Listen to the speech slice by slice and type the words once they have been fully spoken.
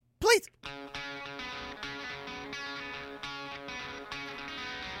Peace.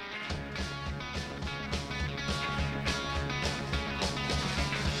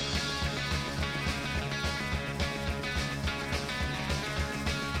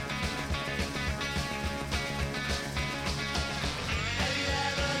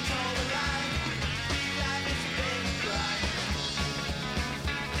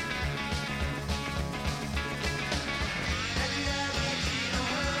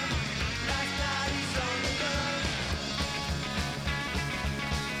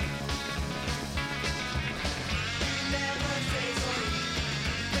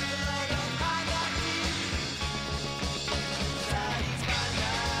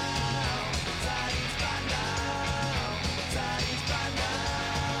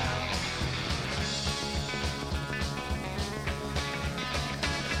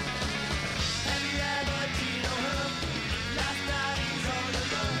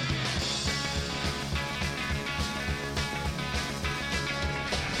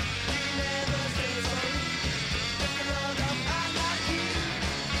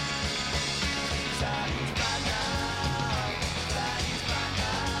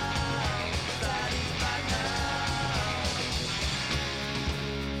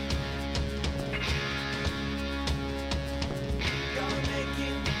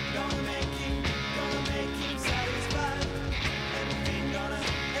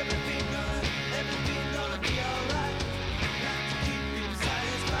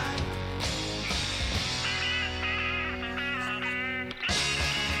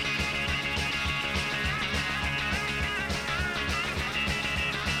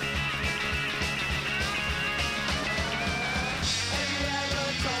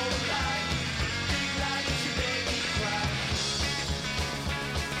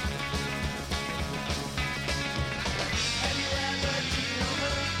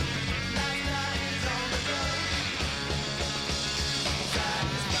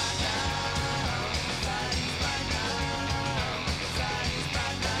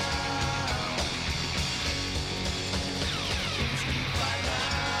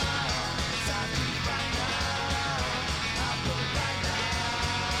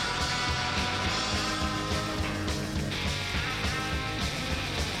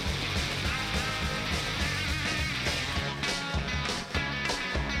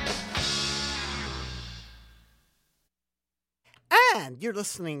 And you're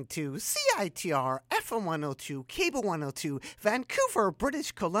listening to CITR FM 102, Cable 102, Vancouver,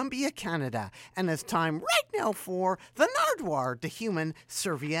 British Columbia, Canada. And it's time right now for the Nardwuar, the Human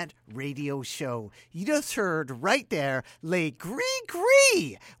Serviette Radio Show. You just heard right there, Les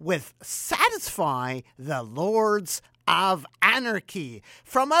Gris with Satisfy the Lords of Anarchy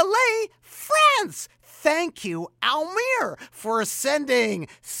from Alais, France. Thank you, Almir, for sending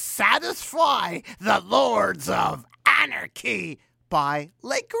Satisfy the Lords of Anarchy by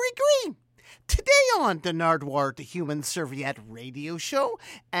Les Gris. Today on the Nardwuar, the Human Serviette Radio Show,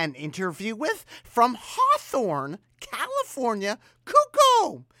 an interview with, from Hawthorne, California,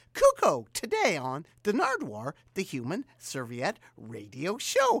 Cuco. Cuco, today on the Nardwuar, the Human Serviette Radio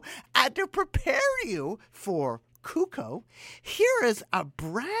Show. And to prepare you for Cuco, here is a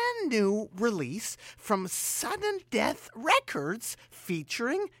brand new release from Sudden Death Records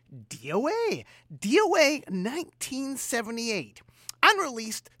featuring DOA. DOA 1978.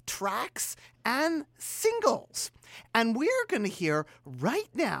 Unreleased tracks and singles. And we're going to hear right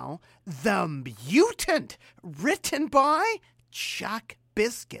now The Mutant, written by Chuck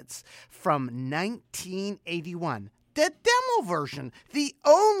Biscuits from 1981. The demo version, the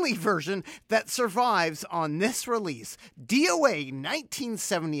only version that survives on this release. DOA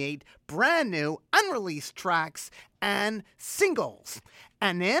 1978, brand new, unreleased tracks and singles.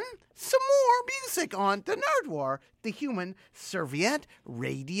 And then some more music on the Nardwuar, the Human Serviette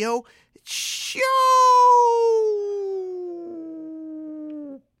Radio Show.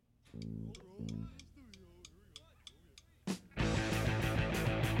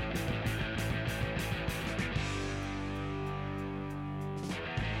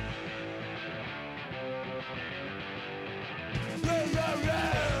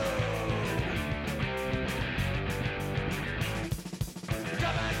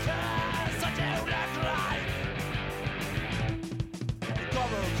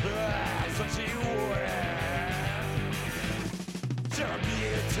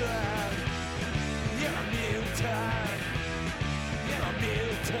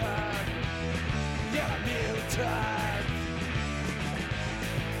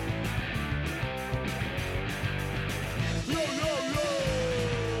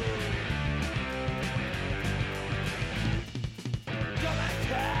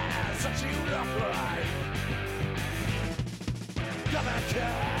 cry. Come and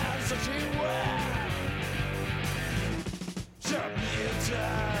care, so she went. You're a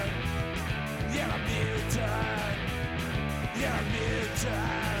mutant. You're a mutant. You're a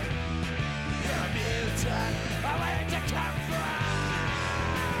mutant. You're a mutant. Oh, where did you come from?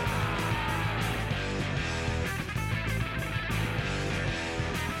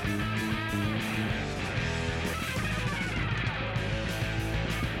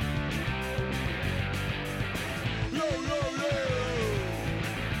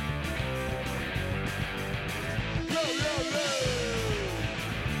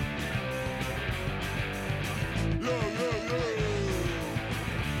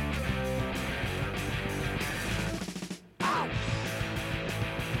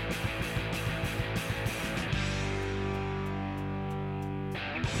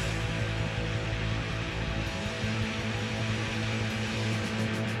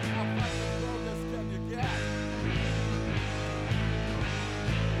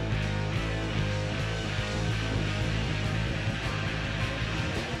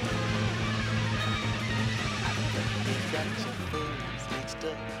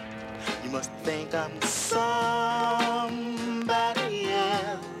 You must think I'm somebody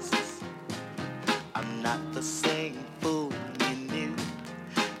else. I'm not the same fool you knew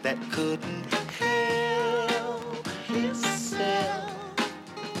that couldn't help himself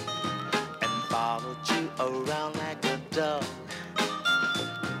and followed you around like a dog,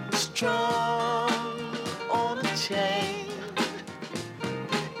 strung on a chain,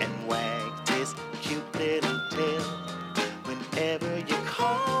 and wagged his cute little tail whenever you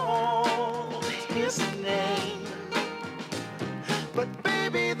call his name. But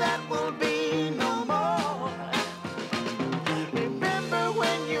baby, that will be no more. Remember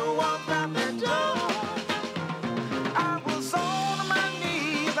when you walked out the door, I was on my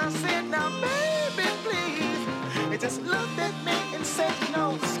knees. I said, now baby, please. You just looked at me and said,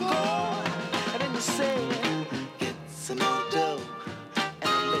 no score. And then you said, get some more dough,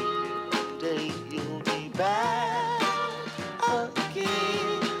 and later today you'll be back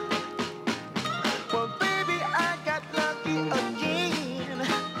again. Well, baby, I got lucky again.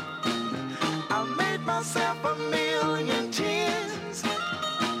 I made myself a million tens.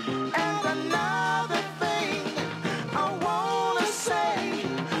 And another thing I wanna say,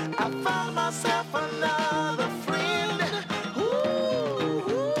 I found myself another friend. Ooh,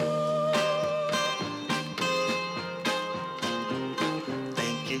 ooh.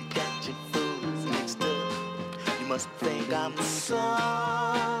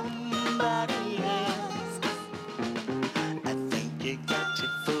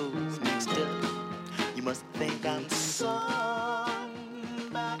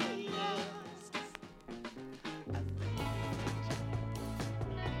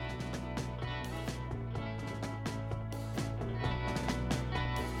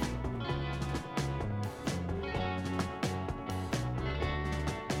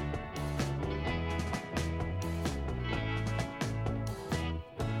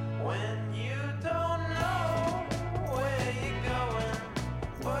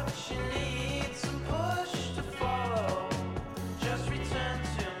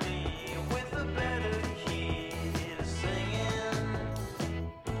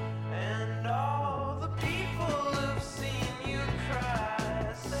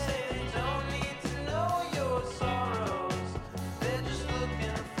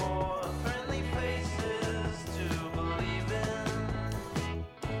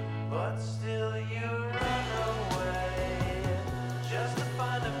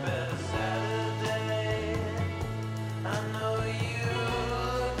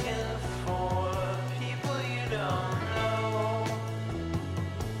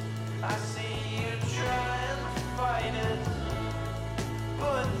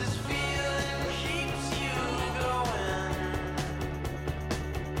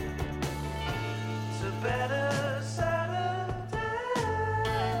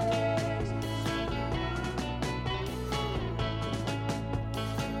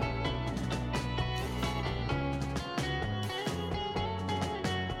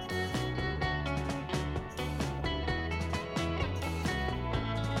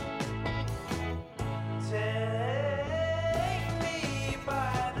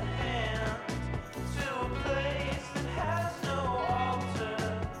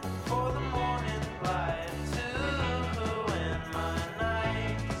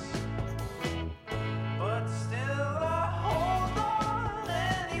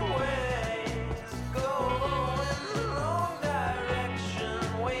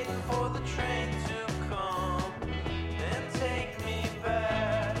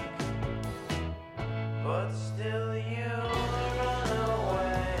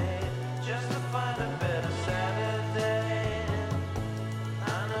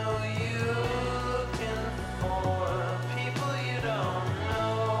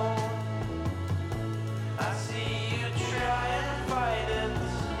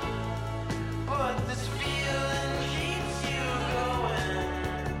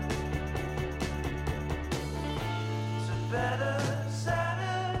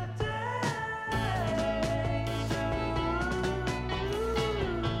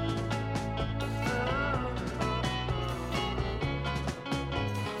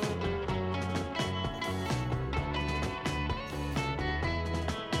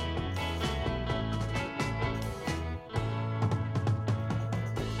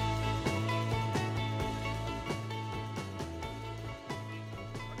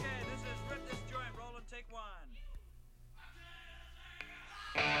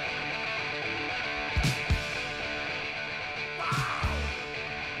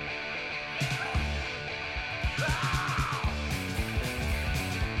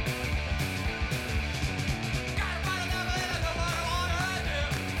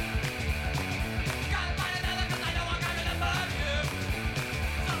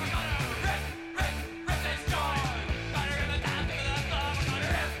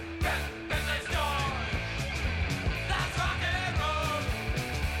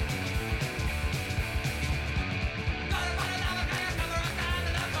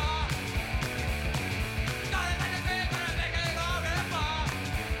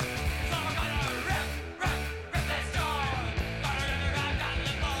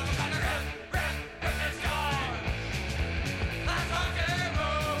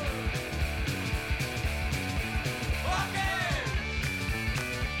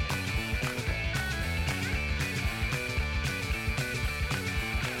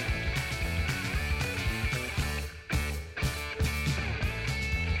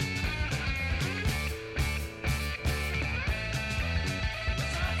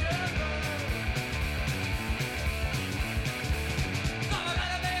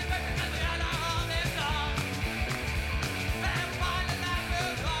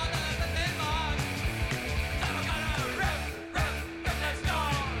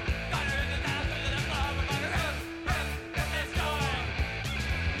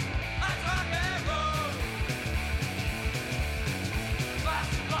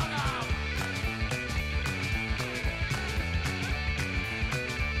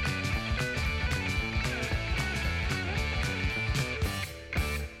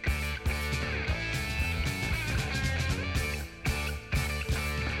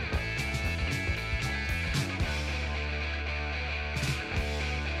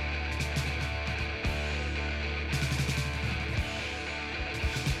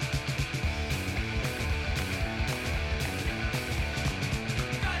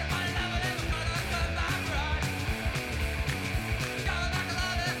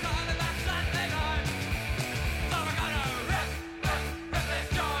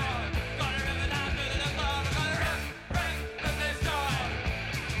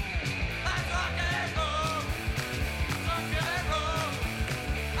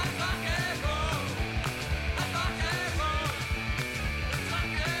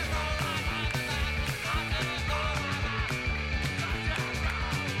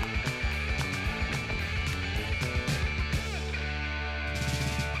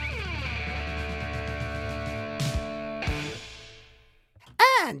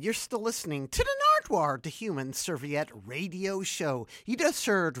 And you're still listening to the Nardwuar, the Human Serviette Radio Show. You just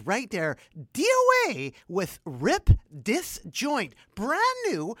heard right there DOA with Rip Disjoint, brand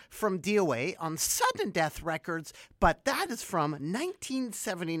new from DOA on Sudden Death Records, but that is from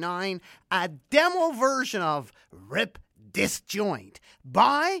 1979, a demo version of Rip Disjoint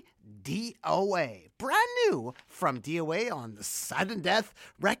by DOA. Brand new from DOA on the Sudden Death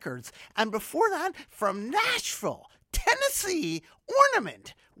Records. And before that, from Nashville, Tennessee,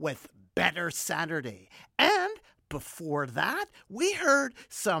 Ornament with Better Saturday. And before that, we heard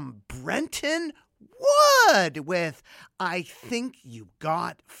some Brenton Wood with I Think You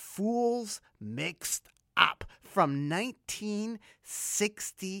Got Fools Mixed Up from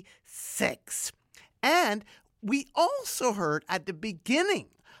 1966. And we also heard at the beginning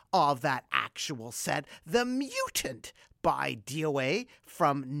of that actual set, The Mutant by DOA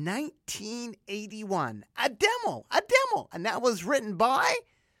from 1981. A demo, and that was written by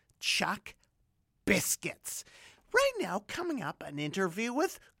Chuck Biscuits. Right now, coming up, an interview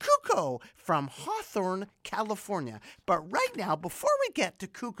with Cuco from Hawthorne, California. But right now, before we get to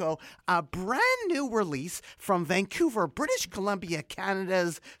Cuco, a brand new release from Vancouver, British Columbia,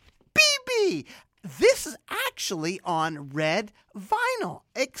 Canada's BB. This is actually on red vinyl,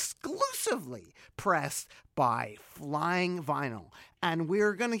 exclusively pressed by Flying Vinyl. And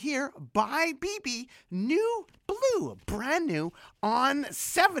we're going to hear by BB, New Blue, brand new on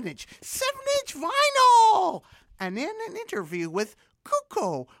 7-inch vinyl. And then an interview with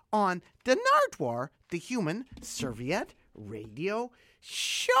Cuco on the Nardwuar, the Human Serviette Radio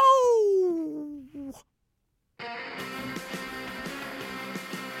Show.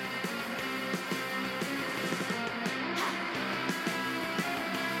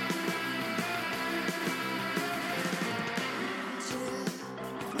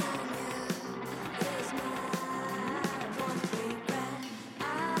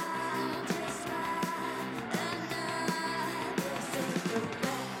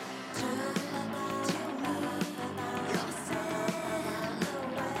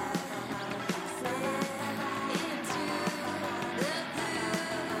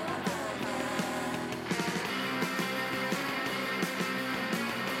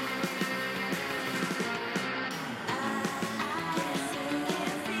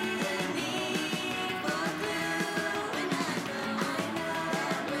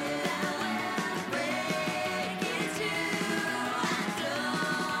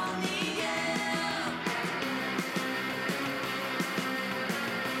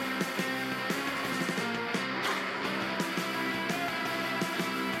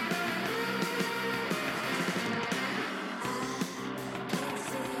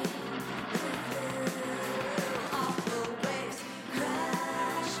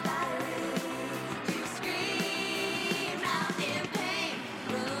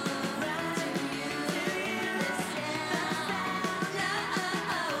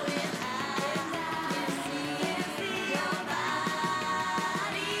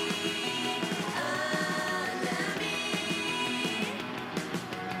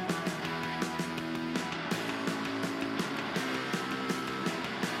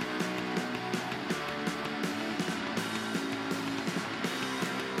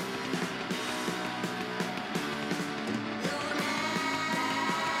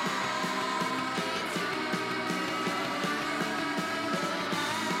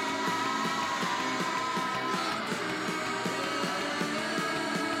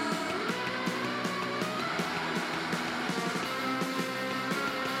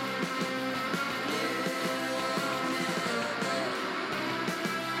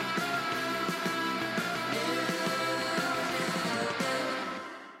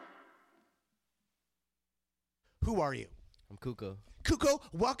 Who are you? I'm Cuco. Cuco,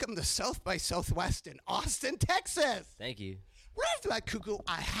 welcome to South by Southwest in Austin, Texas. Thank you. Right after that, Cuco,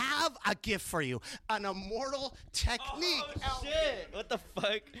 I have a gift for you, an Immortal Technique. Oh, shit. What the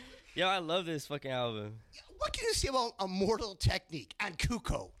fuck? Yo, I love this fucking album. What can you say about Immortal Technique and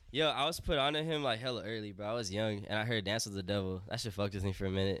Cuco? Yo, I was put onto him like hella early, bro. I was young, and I heard Dance with the Devil. That shit fucked with me for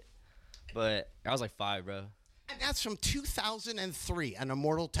a minute. But I was like 5, bro. And that's from 2003, an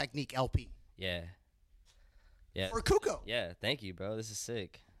Immortal Technique LP. Yeah. Yeah. For Cuco. Yeah, thank you, bro. This is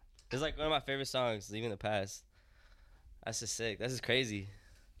sick. This is like one of my favorite songs, Leaving the Past. That's just sick. This is crazy.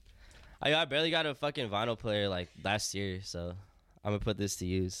 I barely got a fucking vinyl player like last year, so I'm gonna put this to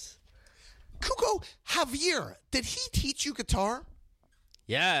use. Cuco, Javier, did he teach you guitar?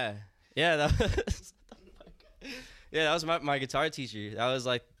 Yeah. That was, that was my guitar teacher. That was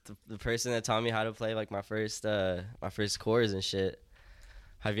like the person that taught me how to play like my first chords and shit.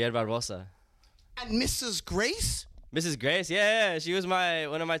 Javier Barbosa. And Mrs. Grace? Mrs. Grace, yeah, she was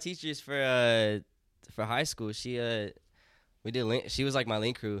one of my teachers for high school. She she was like my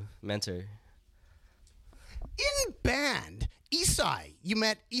link crew mentor. In band, Isai. You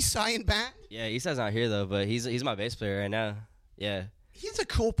met Isai in band? Yeah, Isai's not here though, but he's my bass player right now. Yeah. He's a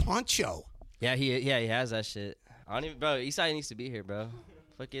cool poncho. Yeah, he has that shit. I don't even, bro. Isai needs to be here, bro.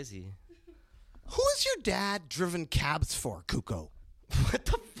 Fuck is he? Who has your dad driven cabs for, Cuco? What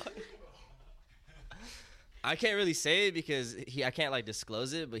the fuck? I can't really say it because I can't like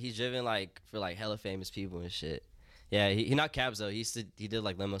disclose it, but he's driven like for like hella famous people and shit. Yeah, he not cabs though. He did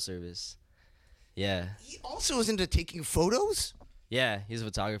like limo service. Yeah. He also is into taking photos? Yeah, he's a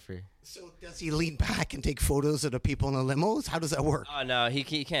photographer. So does he lean back and take photos of the people in the limos? How does that work? Oh no, he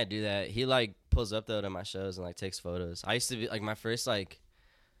can't do that. He like pulls up though to my shows and like takes photos. I used to be like my first like,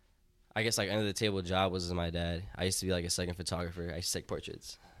 I guess like under the table job was with my dad. I used to be like a second photographer. I used to take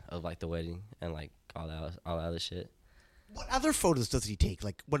portraits of like the wedding and like all that other shit. What other photos does he take?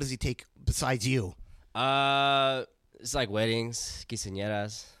 Like, what does he take besides you? It's like weddings,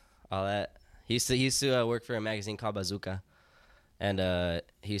 quinceañeras, all that. He used to work for a magazine called Bazooka, and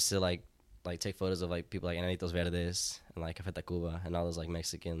he used to like take photos of like people like Enanitos Verdes and like Café Tacuba and all those like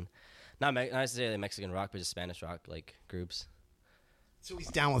Mexican, not necessarily Mexican rock, but just Spanish rock like groups. So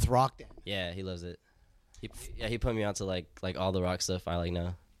he's down with rock then. Yeah, he loves it. He put me onto like all the rock stuff I like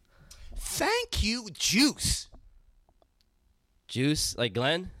know. Thank you, Juice. Juice, like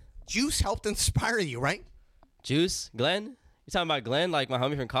Glenn? Juice helped inspire you, right? Juice? Glenn? You talking about Glenn, like my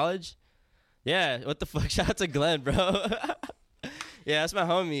homie from college? Yeah, what the fuck? Shout out to Glenn, bro. Yeah, that's my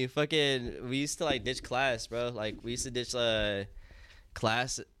homie. Fucking, we used to like ditch class, bro. Like we used to ditch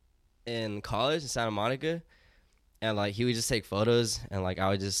class in college in Santa Monica, and like he would just take photos, and like I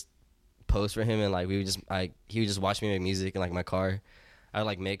would just post for him, and like he would just watch me make music in like my car. I would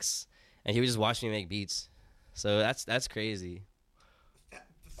like mix, and he would just watch me make beats. So that's crazy.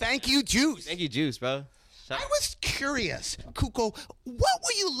 Thank you, Juice. Thank you, Juice, bro. I was curious, Cuco, what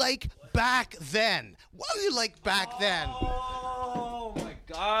were you like back then? What were you like back then? Oh my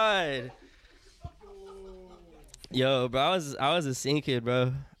god. Yo, bro, I was a scene kid,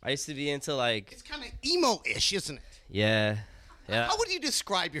 bro. I used to be into like, It's kind of emo-ish, isn't it? yeah. How would you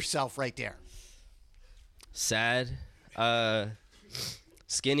describe yourself right there? Sad,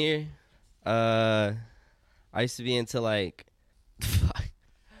 skinnier. I used to be into like,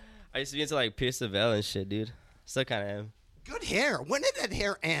 I used to be into like Pierce the Veil and shit, dude. Still kind of am. Good hair. When did that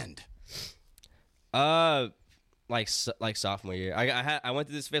hair end? Like sophomore year. I went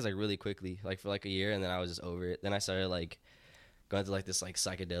through this phase like really quickly, like for like a year, and then I was just over it. Then I started like going through like this like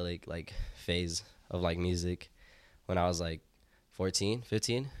psychedelic like phase of like music when I was like 14,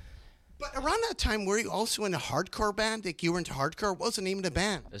 15. But around that time, were you also in a hardcore band? Like you were into hardcore? What was the name of the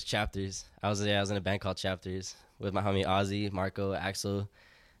band? It was Chapters. I was in a band called Chapters with my homie Ozzy, Marco, Axel,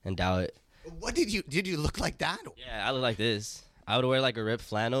 and Dowit. What did you look like that? Yeah, I look like this. I would wear like a ripped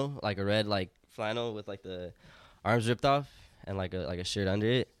flannel, like a red like flannel with like the arms ripped off and like a shirt under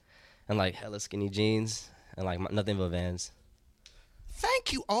it, and like hella skinny jeans and like nothing but Vans.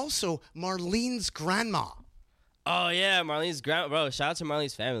 Thank you also, Marlene's grandma. Oh yeah, Marlene's bro. Shout out to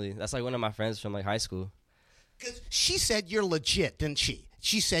Marlene's family. That's like one of my friends from like high school. Because she said you're legit, didn't she?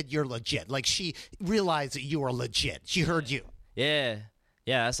 She said you're legit. Like she realized that you were legit. She heard you. Yeah,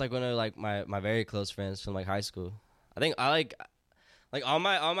 that's like one of like my very close friends from like high school. I think I like all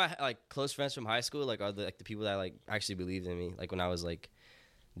my like close friends from high school like are the people that like actually believed in me like when I was like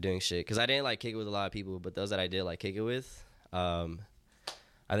doing shit, because I didn't like kick it with a lot of people, but those that I did like kick it with, I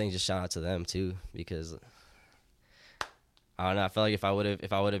think just shout out to them too, because I don't know, I feel like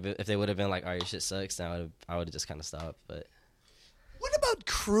if they would have been like, all right, your shit sucks, then I would have just kind of stopped. But What about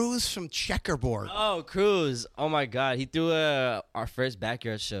Cruz from Checkerboard? oh, Cruz, oh my god, he threw our first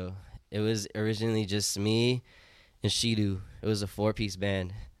backyard show. It was originally just me and Shidu. It was a 4-piece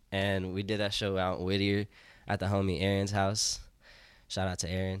band, and we did that show out in Whittier at the homie Aaron's house. Shout out to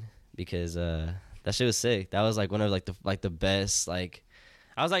Aaron, because that shit was sick. That was like one of like the best like.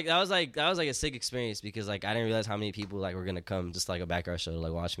 That was like a sick experience, because like I didn't realize how many people like were gonna come just like a backyard show to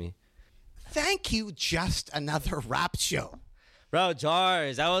like watch me. Thank you, just another rap show. Bro,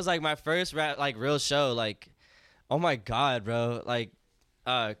 Jars, that was like my first rap like real show. Like, oh my god, bro. Like,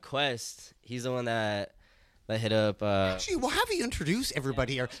 Quest, he's the one that hit up. Actually, we'll have you introduce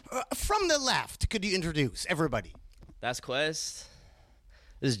everybody here. From the left, could you introduce everybody? That's Quest.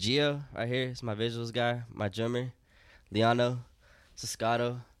 This is Gio right here. It's my visuals guy, my drummer, Liano,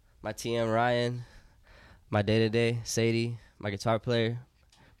 Siscato, my TM Ryan, my day-to-day Sadie, my guitar player,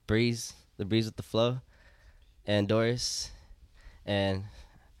 Breeze, the Breeze with the flow, and Doris, and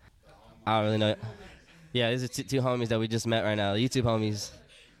I don't really know. Yeah, these are two homies that we just met right now. YouTube homies.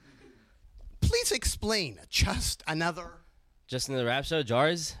 Please explain. Just another. Just in the rap show,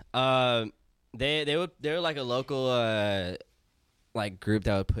 Jars. They were like a local like group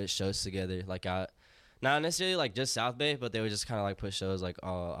that would put shows together, like out, not necessarily like just South Bay, but they would just kind of like put shows like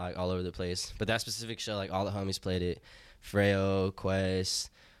all over the place. But that specific show, like all the homies played it. Freo, Quest,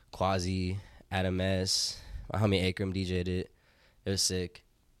 Quasi, Adam S. My homie Akram DJ'd it. It was sick.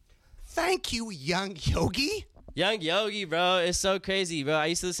 Thank you, Young Yogi. Young Yogi, bro, it's so crazy, bro. I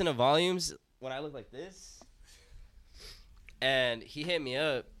used to listen to Volumes when I looked like this, and he hit me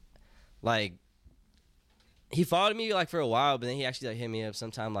up, like, he followed me like for a while, but then he actually like hit me up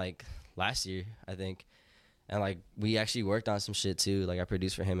sometime like last year, I think, and like we actually worked on some shit too. Like I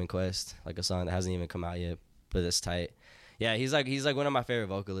produced for him and Quest, like a song that hasn't even come out yet, but it's tight. Yeah, he's like one of my favorite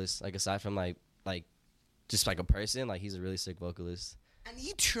vocalists. Like aside from like just like a person, like he's a really sick vocalist. And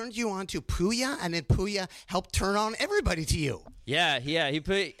he turned you on to Puya, and then Puya helped turn on everybody to you. Yeah. He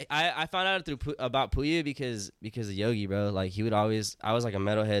put. I found out about Puya because of Yogi, bro. Like he would always. I was like a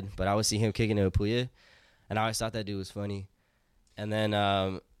metalhead, but I would see him kicking it with Puya, and I always thought that dude was funny. And then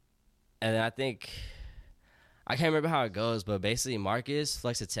I think I can't remember how it goes, but basically Marcus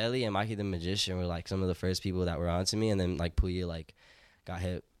Flexitelli and Mikey the Magician were like some of the first people that were on to me, and then like Puya like got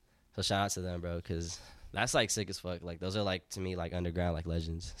hit. So shout out to them, bro, because that's like sick as fuck. Like those are like to me like underground like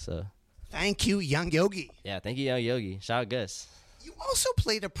legends. So thank you, Young Yogi. Yeah, thank you, Young Yogi. Shout out Gus. You also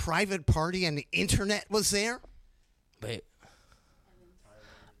played a private party and the internet was there? Wait.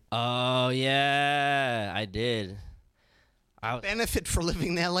 Oh yeah, I did. Benefit for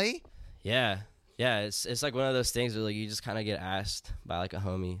living in LA? Yeah. It's like one of those things where like you just kind of get asked by like a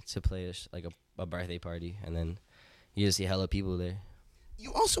homie to play a birthday party, and then you just see hella people there.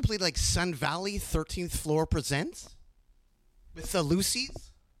 You also played like Sun Valley 13th Floor Presents with the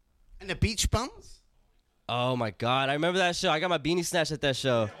Lucy's and the Beach Bums. Oh my God, I remember that show. I got my beanie snatched at that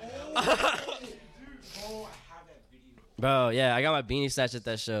show. Bro, yeah, I got my beanie snatched at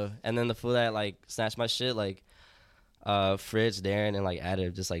that show, and then the fool that like snatched my shit, like Fridge, Darren, and like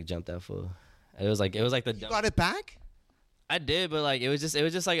Adam just like jumped that fool. It was like the. You got it back? I did, but like it was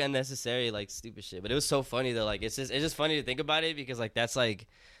just like unnecessary, like stupid shit. But it was so funny though. Like it's just funny to think about it because like that's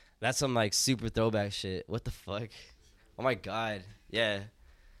some like super throwback shit. What the fuck? Oh my God. Yeah.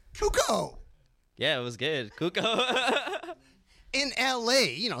 Cuco. Yeah, it was good. Cuco. In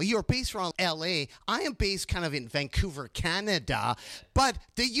LA, you're based around LA. I am based kind of in Vancouver, Canada. But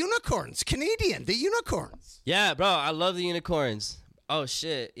the Unicorns, Canadian, the Unicorns. Yeah, bro, I love the Unicorns. Oh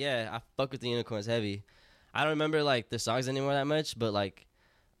shit, yeah, I fuck with the Unicorns heavy. I don't remember like the songs anymore that much, but like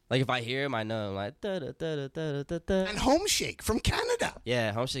if I hear them, I know them. Like da da da da da da. And Homeshake from Canada.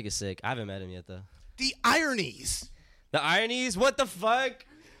 Yeah, Homeshake is sick. I haven't met him yet though. The Ironies. The Ironies? What the fuck,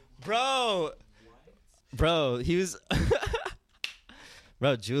 bro? Bro, he was.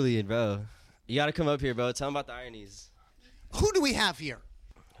 Bro, Julian, bro, you gotta come up here, bro. Tell him about the Ironies. Who do we have here?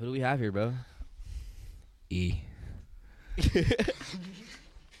 Who do we have here, bro? E.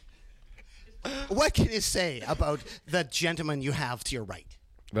 What can you say about the gentleman you have to your right?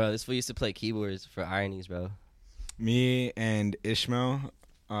 Bro, this fool used to play keyboards for Ironies, bro. Me and Ishmael,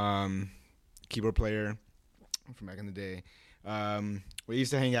 keyboard player from back in the day. We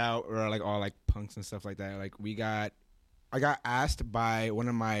used to hang out. We were like all like punks and stuff like that. Like I got asked by one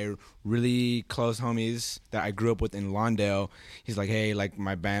of my really close homies that I grew up with in Lawndale. He's like, hey, like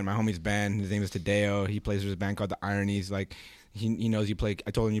my homie's band, his name is Tadeo. He plays with a band called The Ironies. Like he knows you play.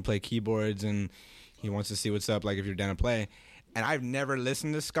 I told him you play keyboards and he wants to see what's up. Like if you're down to play. And I've never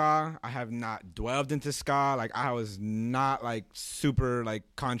listened to ska. I have not delved into ska. Like I was not like super like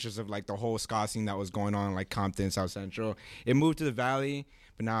conscious of like the whole ska scene that was going on in, like Compton, South Central. It moved to the Valley,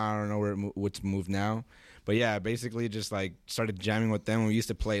 but now I don't know what's moved now. But yeah, basically just like started jamming with them. We used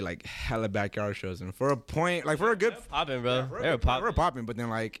to play like hella backyard shows, and for a point, like for a good popping, bro. They were popping. But then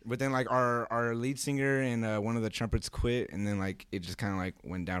like our lead singer and one of the trumpets quit, and then like it just kind of like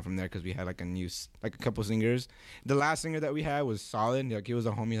went down from there because we had like a couple singers. The last singer that we had was solid. Like he was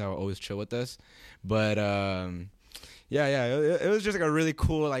a homie that would always chill with us, but yeah, it was just like a really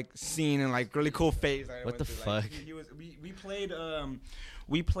cool like scene and like really cool phase. What the fuck? Like,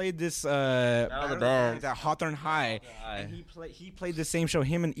 we played this that Hawthorne High, and he played the same show.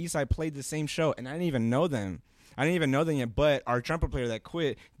 Him and Eastside played the same show, and I didn't even know them. Yet, but our trumpet player that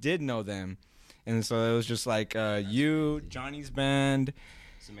quit did know them, and so it was just like you, Johnny's band,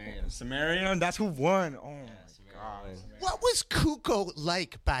 Sumerian. That's who won. Oh my God! What was Cuco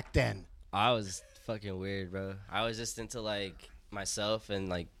like back then? I was fucking weird, bro. I was just into like myself and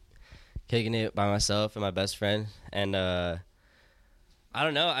like kicking it by myself and my best friend, and I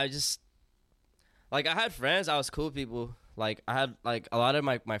don't know. Like, I had friends. I was cool with people. Like, I had, like, a lot of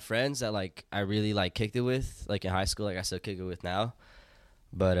my friends that, like, I really, like, kicked it with. Like, in high school, like, I still kick it with now.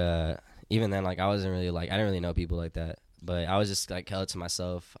 But even then, like, I wasn't really, like, I didn't really know people like that. But I was just, like, held to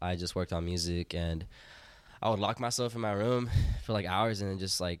myself. I just worked on music, and I would lock myself in my room for, like, hours and then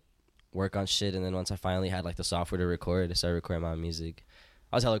just, like, work on shit. And then once I finally had, like, the software to record, I started recording my music.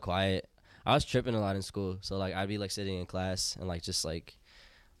 I was hella quiet. I was tripping a lot in school. So, like, I'd be, like, sitting in class and, like, just, like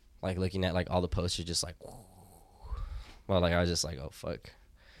looking at, like, all the posters just, like, well, like, I was just like, oh, fuck.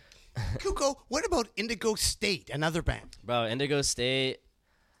 Cuco, what about Indigo State, another band? Bro, Indigo State,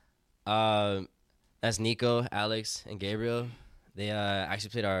 that's Nico, Alex, and Gabriel. They actually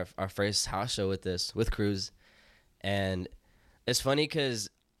played our first house show with us, with Cruz. And it's funny because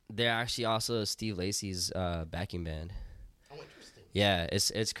they're actually also Steve Lacy's backing band. Oh, interesting. Yeah,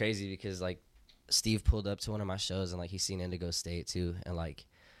 it's crazy because, like, Steve pulled up to one of my shows and, like, he's seen Indigo State too. And, like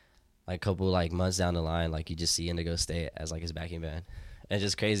a couple, like, months down the line, like, you just see Indigo State as, like, his backing band. And it's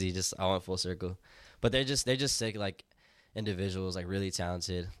just crazy. Just I went full circle. But they're just sick, like, individuals, like, really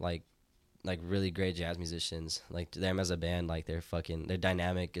talented, like really great jazz musicians. Like, them as a band, like, their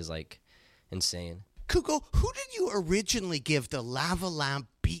dynamic is, like, insane. Cuco, who did you originally give the Lava Lamp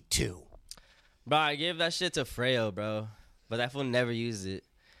beat to? Bro, I gave that shit to Freyo, bro. But that fool never used it.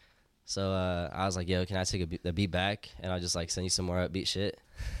 So I was like, yo, can I take the beat back? And I'll just, like, send you some more upbeat shit.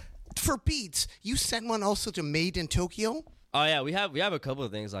 For beats, you sent one also to Made in Tokyo? Oh, yeah, we have a couple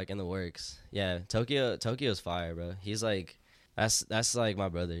of things, like, in the works. Yeah, Tokyo's fire, bro. He's, like, that's like, my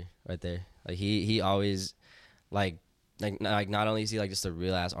brother right there. Like, he always, like, not only is he, like, just a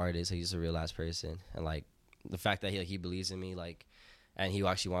real-ass artist, he's just a real-ass person. And, like, the fact that he believes in me, like, and he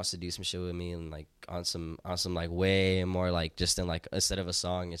actually wants to do some shit with me and, like, on some like, way more, like, just in, like, instead of a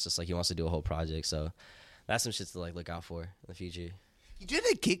song, it's just, like, he wants to do a whole project. So that's some shit to, like, look out for in the future. You did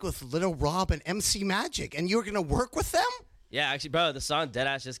a gig with Little Rob and MC Magic, and you were going to work with them? Yeah, actually, bro, the song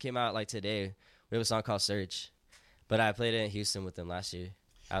Deadass just came out, like, today. We have a song called Search. But I played it in Houston with them last year.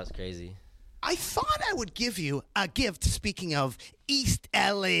 That was crazy. I thought I would give you a gift, speaking of East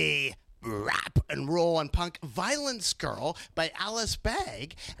LA rap and roll and punk, Violence Girl by Alice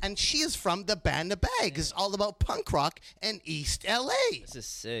Bagg, and she is from the band The Bag. It's all about punk rock and East LA. This is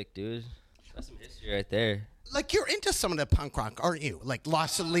sick, dude. That's some history right there. Like, you're into some of the punk rock, aren't you? Like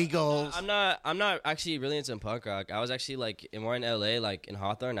Los Illegals. I'm not actually really into punk rock. I was actually, like, more in LA, like, in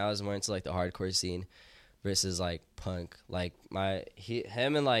Hawthorne. I was more into, like, the hardcore scene versus, like, punk. Like,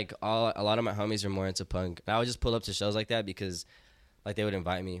 him and, like, a lot of my homies are more into punk. And I would just pull up to shows like that because, like, they would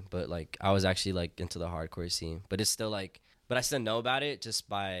invite me. But, like, I was actually, like, into the hardcore scene. But it's still, like, but I still know about it just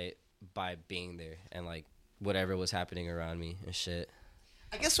by being there and, like, whatever was happening around me and shit.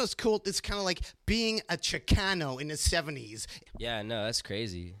 I guess what's cool, it's kind of like being a Chicano in the 70s. Yeah, no, that's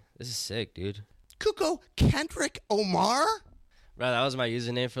crazy. This is sick, dude. Cuco, Kendrick Omar? Bro, that was my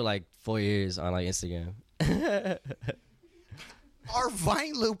username for, like, 4 years on, like, Instagram. Are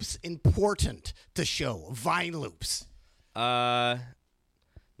Vine loops important to show? Vine loops? Nah,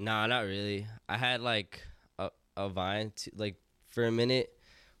 not really. I had, like, a Vine, like, for a minute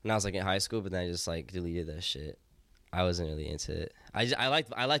when I was, like, in high school, but then I just, like, deleted that shit. I wasn't really into it. I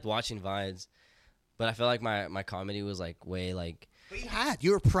liked watching Vines, but I feel like my comedy was, like, way, like. But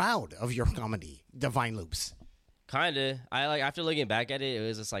you were proud of your comedy, the Vine loops. Kinda. After looking back at it, it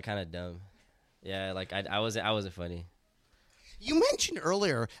was just, like, kind of dumb. Yeah, like, I wasn't funny. You mentioned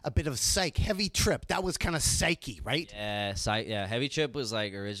earlier a bit of Psych, Heavy Trip. That was kind of psyche, right? Yeah, yeah. Heavy Trip was,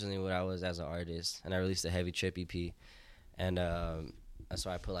 like, originally what I was as an artist, and I released a Heavy Trip EP, and that's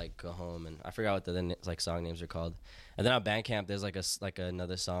why I put, like, Go Home, and I forgot what the, like, song names are called. And then on Bandcamp, there's, like,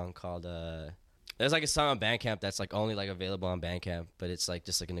 another song called, there's, like, a song on Bandcamp that's, like, only, like, available on Bandcamp, but it's, like,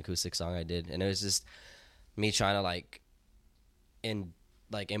 just, like, an acoustic song I did. And it was just me trying to, like,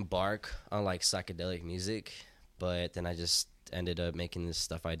 embark on, like, psychedelic music, but then I just ended up making this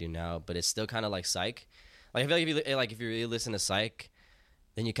stuff I do now. But it's still kind of like psych. Like, I feel like if you really listen to psych,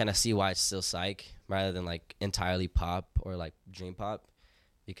 then you kind of see why it's still psych rather than, like, entirely pop or, like, dream pop,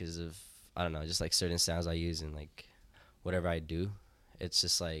 because of, I don't know, just, like, certain sounds I use and, like, whatever I do. It's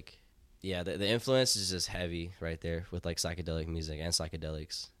just, like, yeah, the influence is just heavy right there with, like, psychedelic music and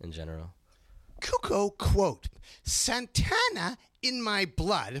psychedelics in general. Cuco, quote, Santana in my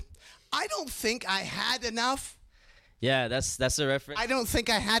blood. I don't think I had enough. Yeah, that's a reference. I don't think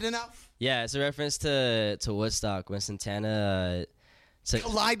I had enough. Yeah, it's a reference to Woodstock when Santana took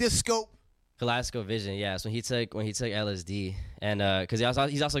Kaleidoscope Vision. Yeah, it's when he took LSD, and because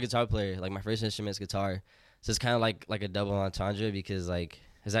he's also a guitar player. Like, my first instrument is guitar, so it's kind of like a double entendre because, like,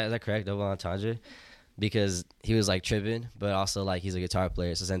 is that correct? Double entendre. because he was like tripping, but also like he's a guitar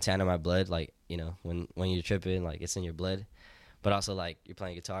player. So Santana, my blood, like, you know, when you're tripping, like it's in your blood, but also like you're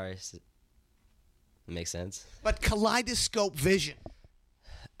playing guitar. So it makes sense. But kaleidoscope vision.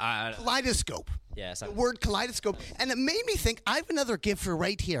 Kaleidoscope. Yeah, The word kaleidoscope. And it made me think, I have another gift for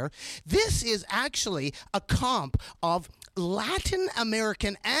right here. This is actually a comp of Latin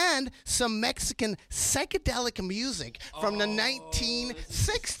American and some Mexican psychedelic music from the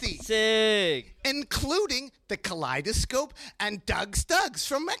 1960s. Sick. Including the Kaleidoscope and Doug's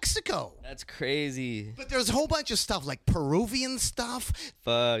from Mexico. That's crazy. But there's a whole bunch of stuff like Peruvian stuff.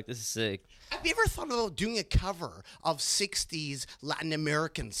 Fuck, this is sick. Have you ever thought about doing a cover of 60s Latin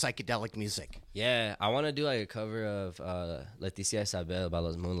American psychedelic music? Yeah, I want to do like a cover of Leticia Isabel by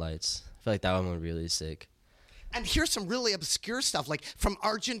Los Moonlights. I feel like that one would be really sick. And here's some really obscure stuff, like from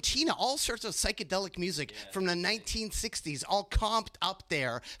Argentina, all sorts of psychedelic music from the 1960s, all comped up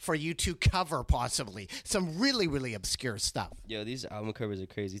there for you to cover, possibly. Some really, really obscure stuff. Yo, these album covers are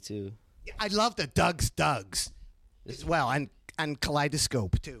crazy too. I love the Doug's as well, and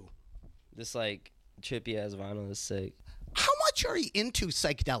Kaleidoscope, too. This like trippy ass vinyl is sick. How much are you into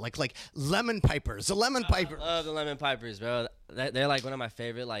psychedelic? Like Lemon Pipers, the Lemon Pipers. I love the Lemon Pipers, bro. They're like one of my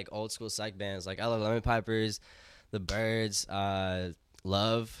favorite like old school psych bands. Like I love Lemon Pipers, the Birds,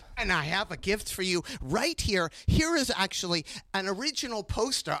 Love. And I have a gift for you right here. Here is actually an original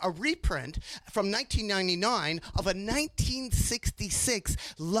poster, a reprint from 1999 of a 1966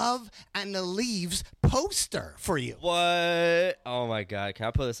 Love and the Leaves poster for you. What? Oh my God! Can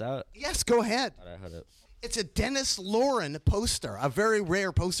I pull this out? Yes, go ahead. All right, hold up. It's a Dennis Lauren poster, a very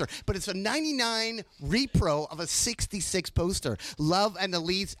rare poster, but it's a 99 repro of a 66 poster. Love and the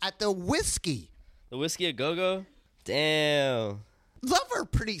Leaves at the Whiskey. The Whiskey a Go-Go? Damn. Love are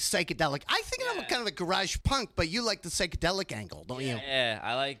pretty psychedelic. I think I'm kind of a garage punk, but you like the psychedelic angle, don't you? Yeah,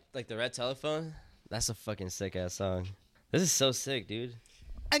 I like the Red Telephone. That's a fucking sick ass song. This is so sick, dude.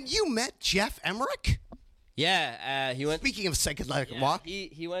 And you met Jeff Emmerich? Yeah, he went. Speaking of psychedelic rock.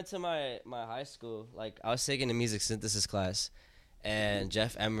 He went to my high school. Like I was taking a music synthesis class, and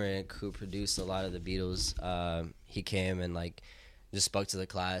Jeff Emmerich, who produced a lot of the Beatles, he came and like just spoke to the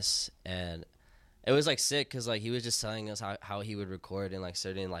class, and it was like sick because like he was just telling us how he would record and like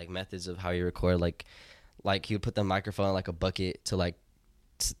certain like methods of how he record. Like he would put the microphone in like a bucket to like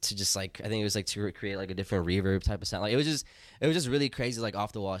to just like I think it was like to create like a different reverb type of sound. Like it was just really crazy like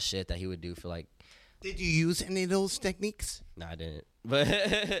off the wall shit that he would do for like. Did you use any of those techniques? No, I didn't. But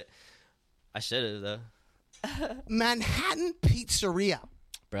I should have, though. Manhattan Pizzeria.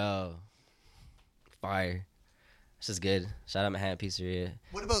 Bro. Fire. This is good. Shout out Manhattan Pizzeria.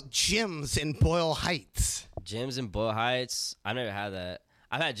 What about gyms in Boyle Heights? Gyms in Boyle Heights? I never had that.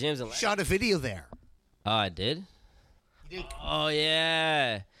 I've had gyms in... Shot a video there. Oh, I did? You didn't... Oh,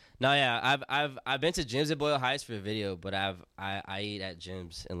 yeah. No, yeah. I've been to gyms in Boyle Heights for a video, but I eat at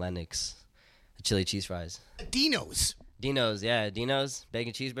gyms in Lenox. Chili cheese fries. Dino's, yeah. Dino's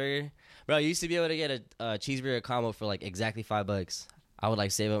bacon cheeseburger. Bro, you used to be able to get a cheeseburger combo for like exactly $5. I would like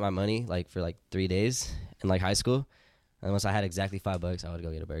save up my money like for like 3 days in like high school. And once I had exactly $5, I would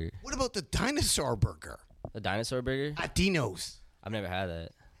go get a burger. What about the dinosaur burger? The dinosaur burger? At Dino's. I've never had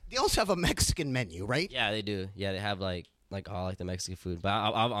that. They also have a Mexican menu, right? Yeah, they do. Yeah, they have like all like the Mexican food. But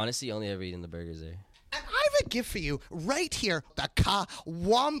I've honestly only ever eaten the burgers there. And I have a gift for you right here. The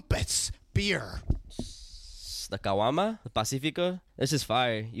Cawampus beer. The Kawama, the Pacifico. This is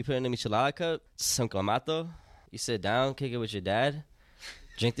fire. You put it in a michelada cup, some clamato. You sit down, kick it with your dad,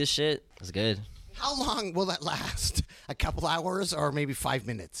 drink this shit. It's good. How long will that last? A couple hours or maybe 5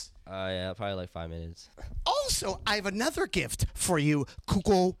 minutes? Yeah, probably like 5 minutes. Also, I have another gift for you,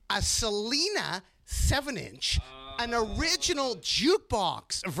 Cuco. A Selena 7-inch. An original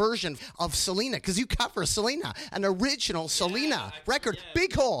jukebox version of Selena, because you cover Selena. An original Selena record. Yeah.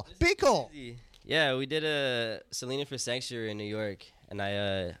 Big hole. Yeah, we did a Selena for Sanctuary in New York, and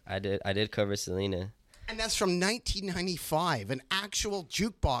I did cover Selena. And that's from 1995, an actual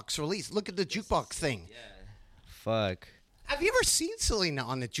jukebox release. Look at the jukebox thing. Yeah. Fuck. Have you ever seen Selena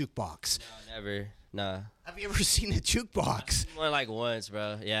on the jukebox? No, never. Nah. Have you ever seen a jukebox? More like once,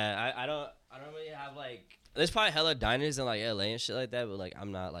 bro. Yeah, I don't really have like. There's probably hella diners in like LA and shit like that, but like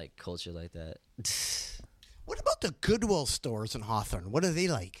I'm not like cultured like that. What about the Goodwill stores in Hawthorne? What are they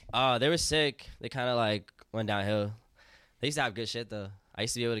like? Oh, they were sick. They kind of like went downhill. They used to have good shit though. I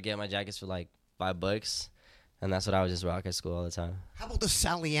used to be able to get my jackets for like $5, and that's what I would just rock at school all the time. How about the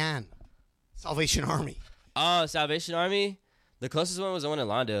Sally Ann? Salvation Army. Oh, Salvation Army. The closest one was the one in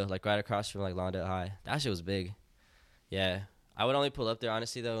Lawndale, like right across from like Lawndale High. That shit was big. Yeah. I would only pull up there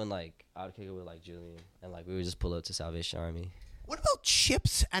honestly though, and like I would kick it with like Julian, and like we would just pull up to Salvation Army. What about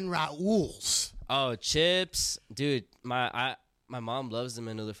chips and Raoul's? Oh, chips, dude. My mom loves the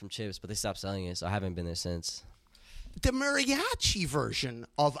menudo from Chips, but they stopped selling it, so I haven't been there since. The mariachi version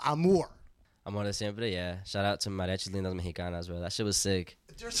of Amor. Amor de Siempre, yeah. Shout out to Mariachi Lindas Mexicanas, bro. That shit was sick.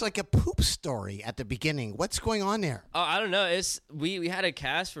 There's like a poop story at the beginning. What's going on there? Oh, I don't know. It's we had a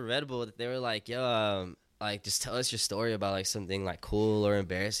cast for Red Bull that they were like, yo, like just tell us your story about like something like cool or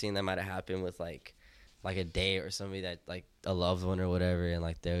embarrassing that might have happened with like a date or somebody that like a loved one or whatever. And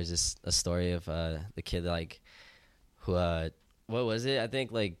like there was just a story of the kid that like who what was it? I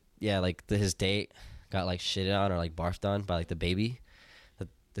think like his date got like shitted on or like barfed on by like the baby,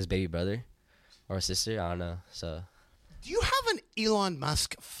 this baby brother or sister. I don't know. So. Do you have an Elon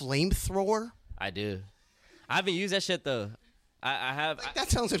Musk flamethrower? I do. I haven't used that shit though. I have. That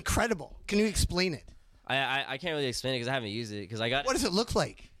sounds incredible. Can you explain it? I can't really explain it because I haven't used it because I got. What does it look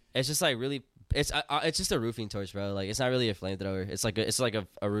like? It's just like really. It's just a roofing torch, bro. Like it's not really a flamethrower. It's like a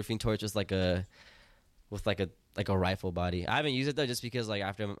roofing torch with like a rifle body. I haven't used it though just because like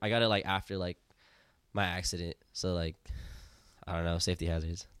after I got it like after like my accident. So like I don't know, safety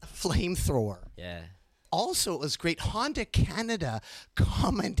hazards. A flamethrower. Yeah. Also, it was great. Honda Canada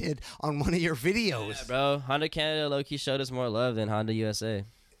commented on one of your videos. Yeah, bro. Honda Canada low-key showed us more love than Honda USA.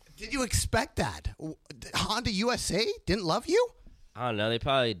 Did you expect that? Honda USA didn't love you? I don't know. They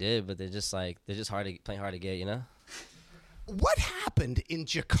probably did, but they're just hard to get, you know? What happened in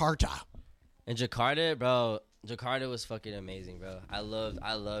Jakarta? In Jakarta, bro, Jakarta was fucking amazing, bro. I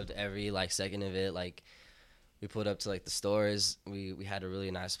loved every like second of it. Like we pulled up to like the stores. We had a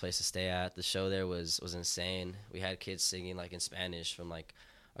really nice place to stay at. The show there was insane. We had kids singing like in Spanish from like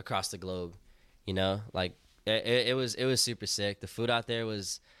across the globe, you know? Like it was super sick. The food out there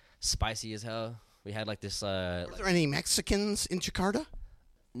was spicy as hell. We had like this Were there any Mexicans in Jakarta?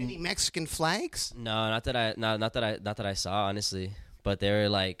 Any Mexican flags? No, not that I saw, honestly. But they were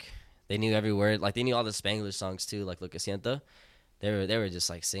like they knew every word. Like they knew all the Spanglish songs too, like Lo que siento. They were just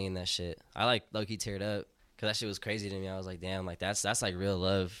like singing that shit. I like low-key teared up. Cause that shit was crazy to me. I was like, damn, like that's like real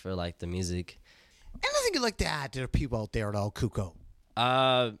love for like the music. Anything you'd like to add to the people out there at all, Cuco?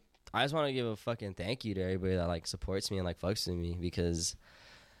 I just want to give a fucking thank you to everybody that like supports me and like fucks with me because,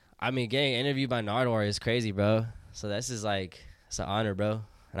 I mean, getting interviewed by Nardwuar is crazy, bro. So this is like it's an honor, bro,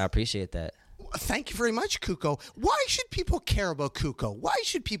 and I appreciate that. Thank you very much, Cuco. Why should people care about Cuco? Why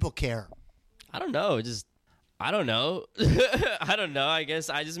should people care? I don't know. I don't know. I don't know. I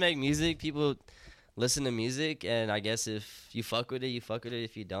guess I just make music. People listen to music, and I guess if you fuck with it, you fuck with it.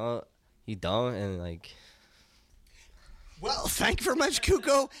 If you don't, you don't, and like. Well, thank you very much,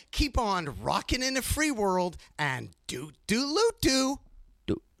 Cuco. Keep on rocking in the free world, and doot doot loot doo.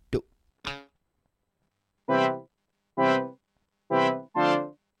 Doot doot.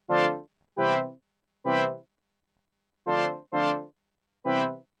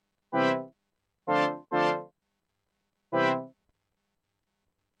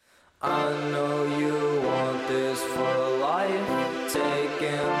 I know you want this for life,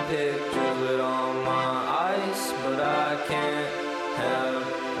 taking pictures with all my eyes, but I can't have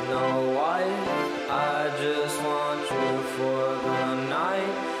no wife. I just want you for the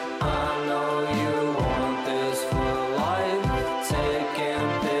night. I know you want this for life, taking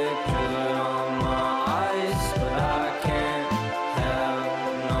pictures with all my eyes, but I can't have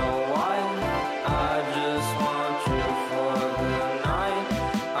no wife. I just want you for the night.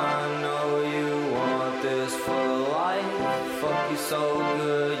 I know you want this for life. Fuck you so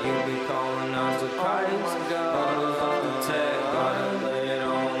good, you be calling out to Christ. Bottles off the tech, gotta lay it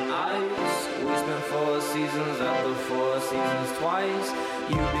on ice. We spent 4 seasons at the Four Seasons twice.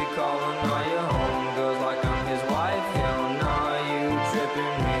 You be calling all your homegirls like I'm his wife. Hell nah, you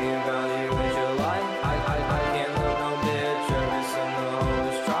tripping, reevaluate your life. I can't love no bitch, every single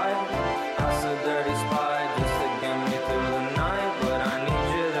hoe is tried. That's a dirty spy just to get me through the night, but I need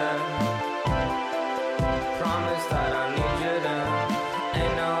you there. Promise that I need you there.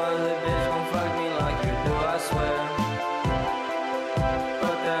 Ain't no other bitch gon' fuck me like you do, I swear.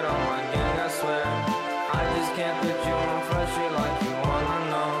 Put that on my gang, I swear. I just can't put you on front street like you wanna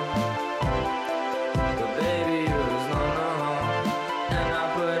know. But baby, you just don't know. And I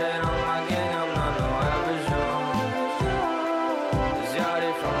put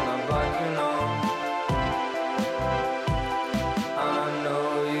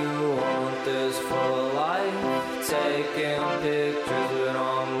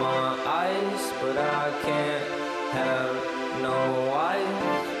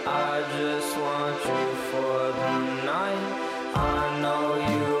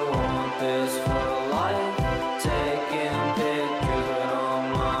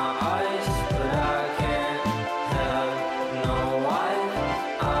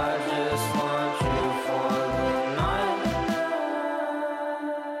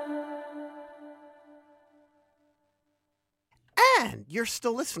you're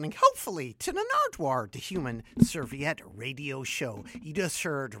still listening, hopefully, to the Nardwuar, the Human Serviette Radio Show. You just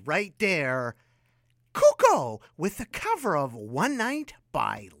heard right there Cuco with a cover of One Night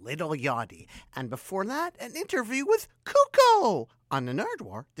by Little Yachty. And before that, an interview with Cuco on the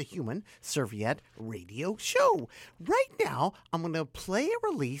Nardwuar, the Human Serviette Radio Show. Right now, I'm going to play a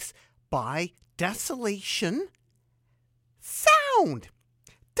release by Desolation Sound.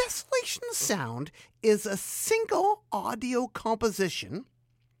 Desolation Sound is a single audio composition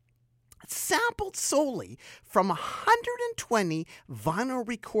sampled solely from 120 vinyl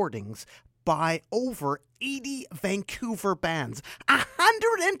recordings by over 80 Vancouver bands.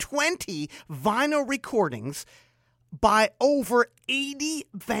 120 vinyl recordings by over 80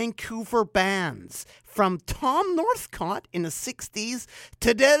 Vancouver bands, from Tom Northcott in the 60s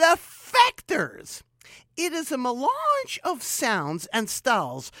to the Defectors. It is a melange of sounds and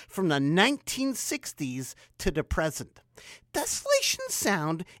styles from the 1960s to the present. Desolation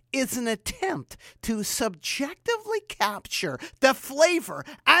Sound is an attempt to subjectively capture the flavor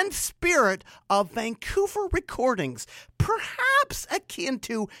and spirit of Vancouver recordings, perhaps akin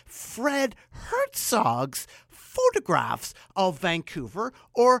to Fred Herzog's photographs of Vancouver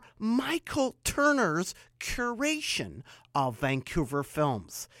or Michael Turner's curation of Vancouver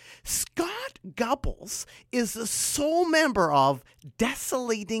films. Scott Gubbles is the sole member of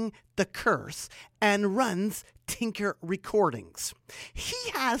Desolating the Curse and runs Tinker Recordings.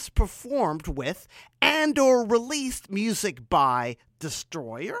 He has performed with and or released music by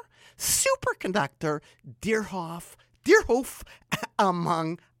Destroyer, Superconductor, Deerhoof,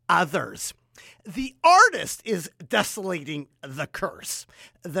 among others. The artist is Desolating the Curse.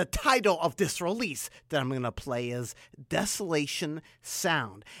 The title of this release that I'm going to play is Desolation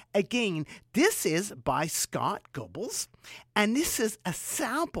Sound. Again, this is by Scott Gubbles, and this is a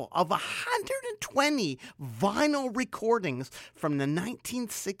sample of 120 vinyl recordings from the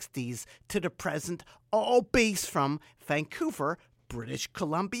 1960s to the present, all based from Vancouver, British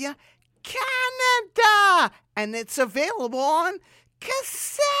Columbia, Canada, and it's available on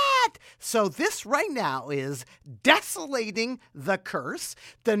cassette. So this right now is Desolating the Curse.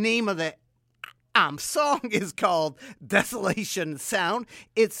 The name of the song is called Desolation Sound.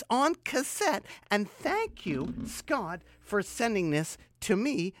 It's on cassette. And thank you, Scott, for sending this to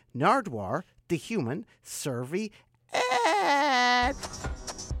me, Nardwuar, the Human Serviette.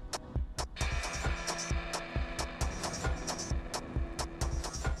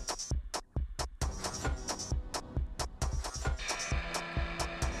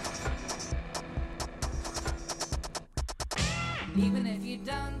 Even if you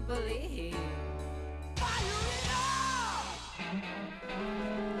don't believe,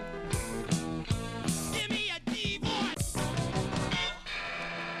 Give me a divorce.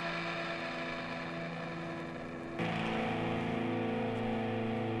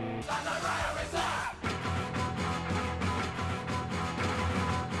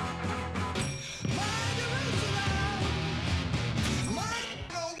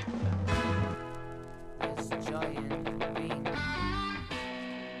 there's joy in being.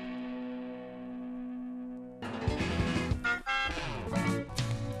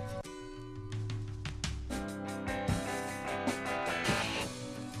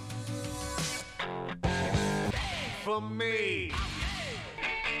 For me.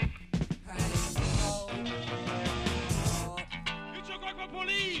 You took like my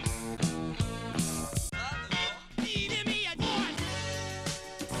police. Give me a divorce.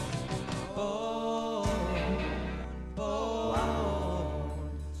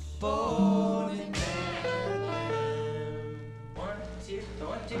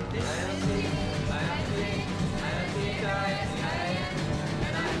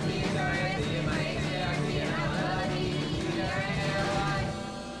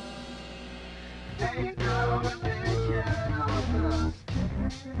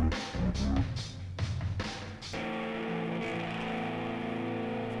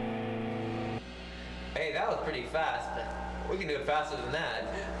 Hey, that was pretty fast. We can do it faster than that.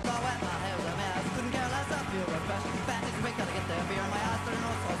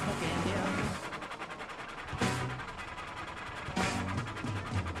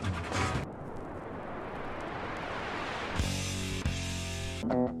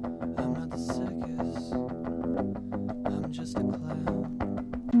 I'm not the circus. I'm just a clown.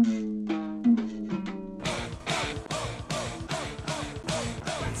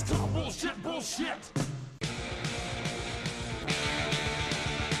 Let's go bullshit, bullshit.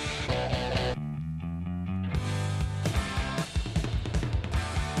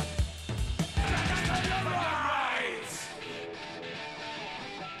 Right.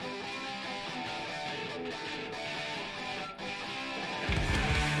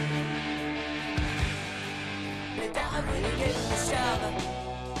 I'm really getting the shove.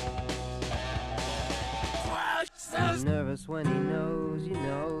 I'm nervous when he knows, you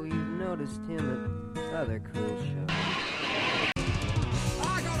know, you've noticed him at other cool shows.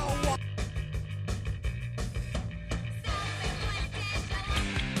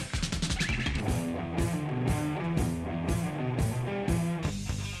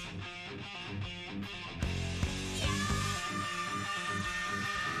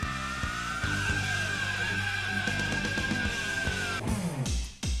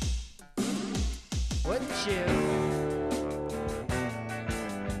 Wouldn't you?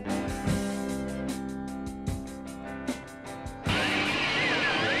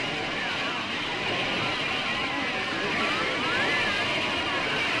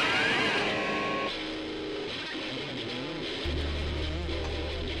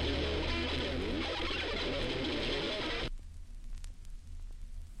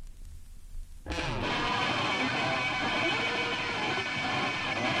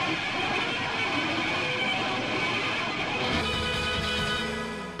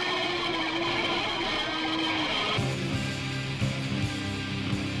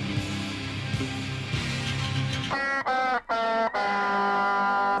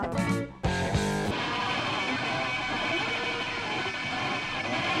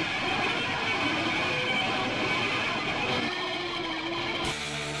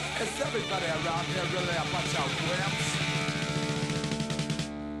 Is everybody around here really a bunch of wimps?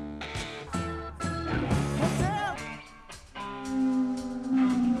 What's up?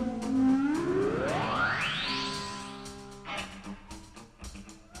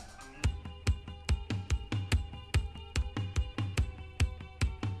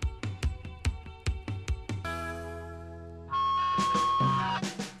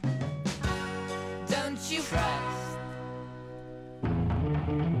 Don't you trust?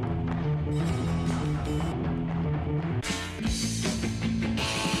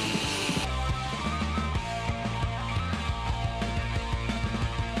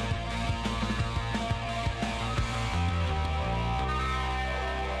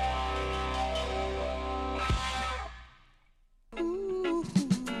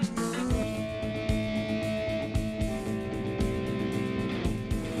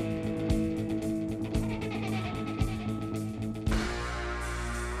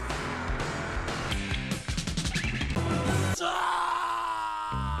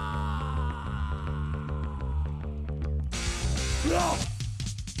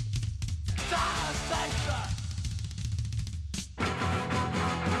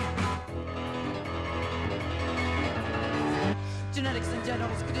 Genetics and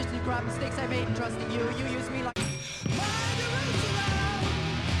genitals, conditioning, crime, mistakes I made in trusting you. You use me like.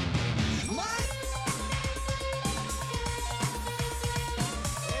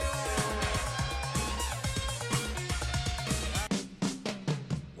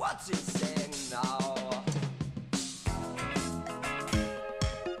 What's he saying now?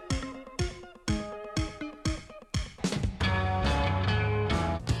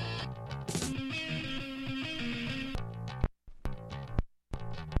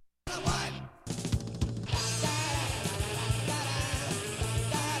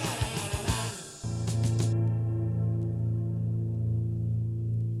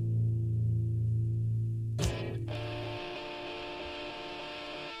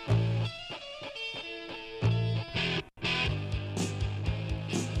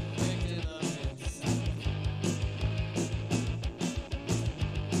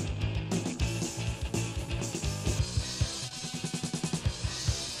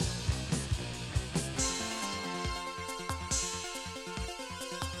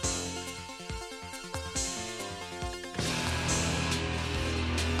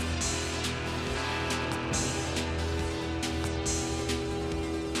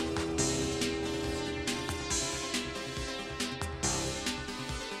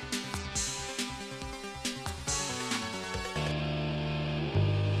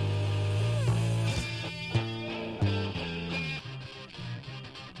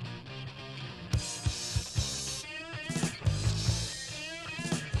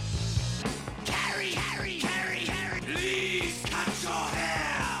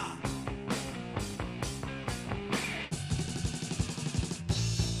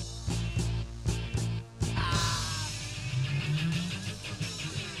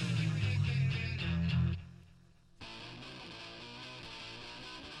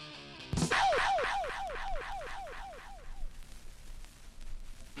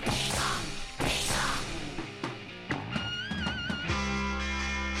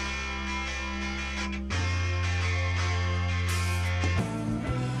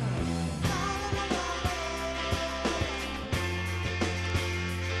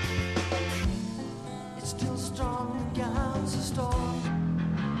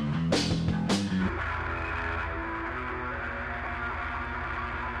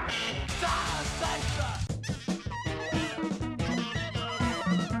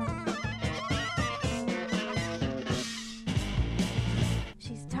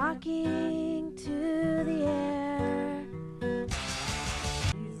 She's talking to the air.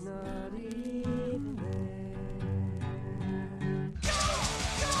 He's not even there.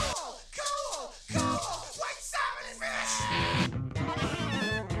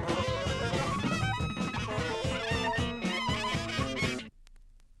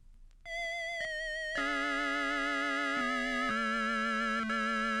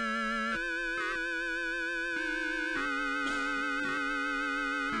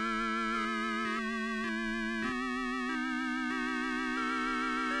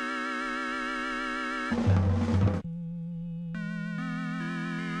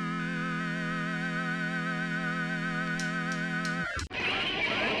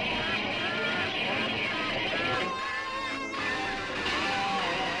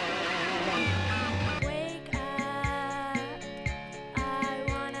 Wake up, I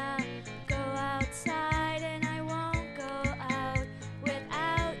wanna go outside and I won't go out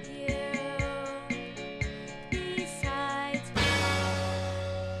without you. Besides,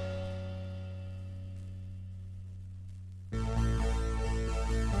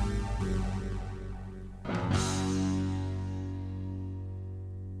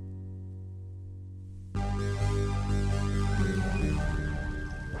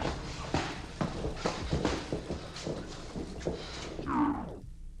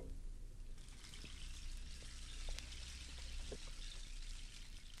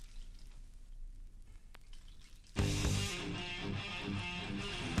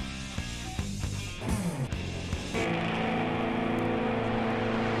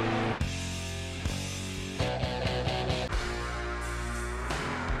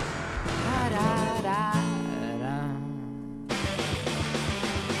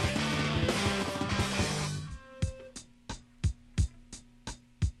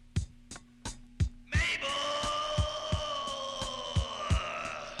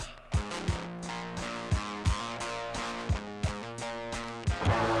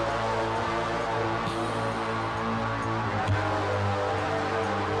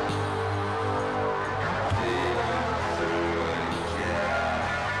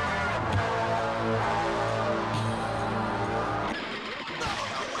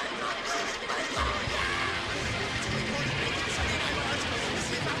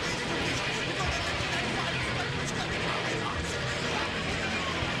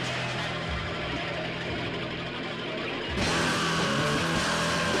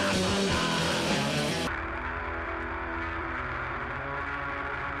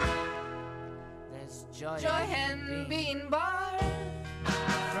 Joy and being born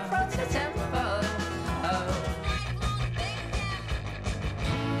from the temple. Oh.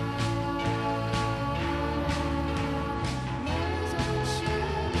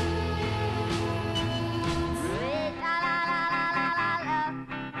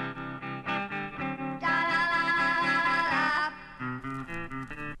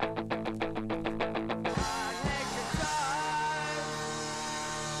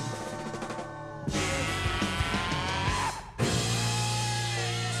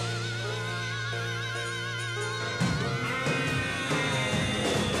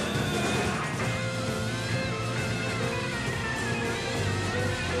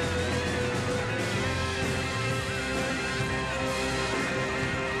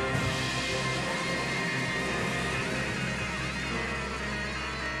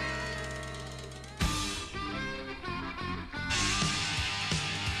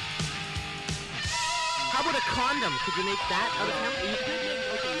 How about a condom? Could you make that out of hemp? You could make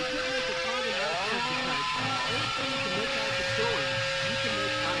a condom out of hemp because anything you can make out of petroleum, you can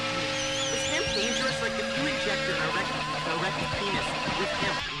make out of hemp. Is hemp dangerous? Like if you injected an erect penis with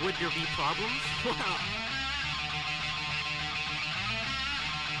hemp, would there be problems? Wow.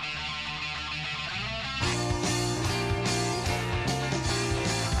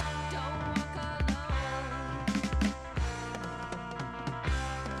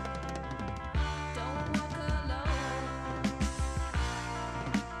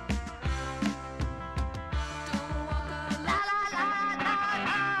 la la la la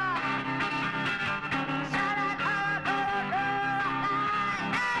la.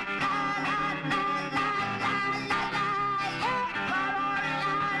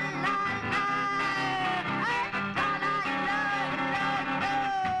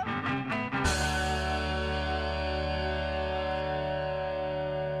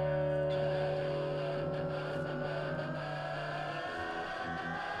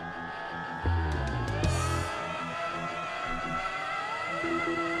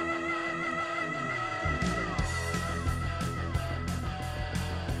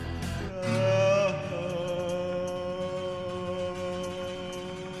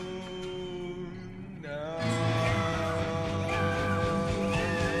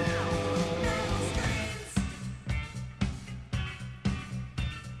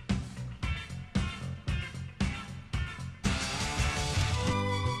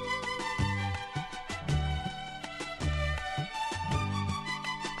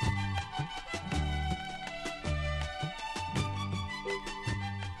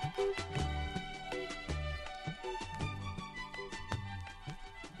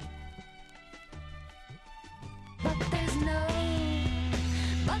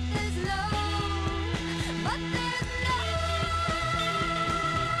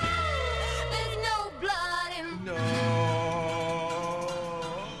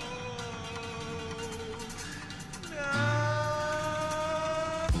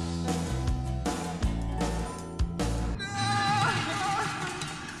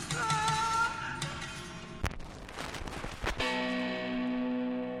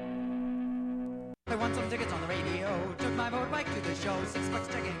 go. 6 bucks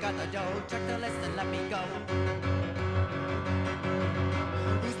chicken, got the dough. Check the list and let me go.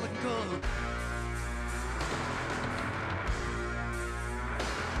 Who's looking cool?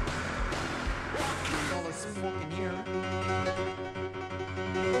 All this fucking here.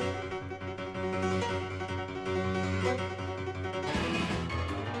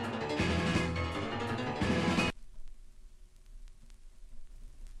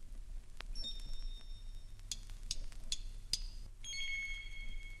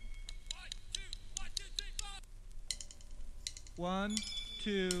 One,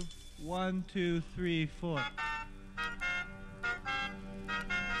 two, 1, 2, 3, 4.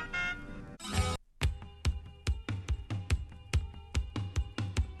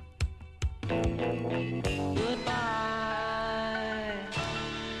 Goodbye.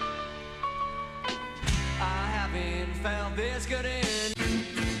 I haven't felt this good in.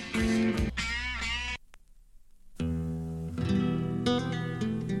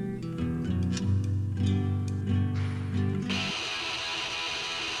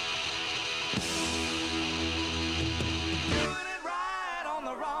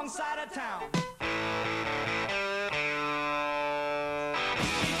 Side of town.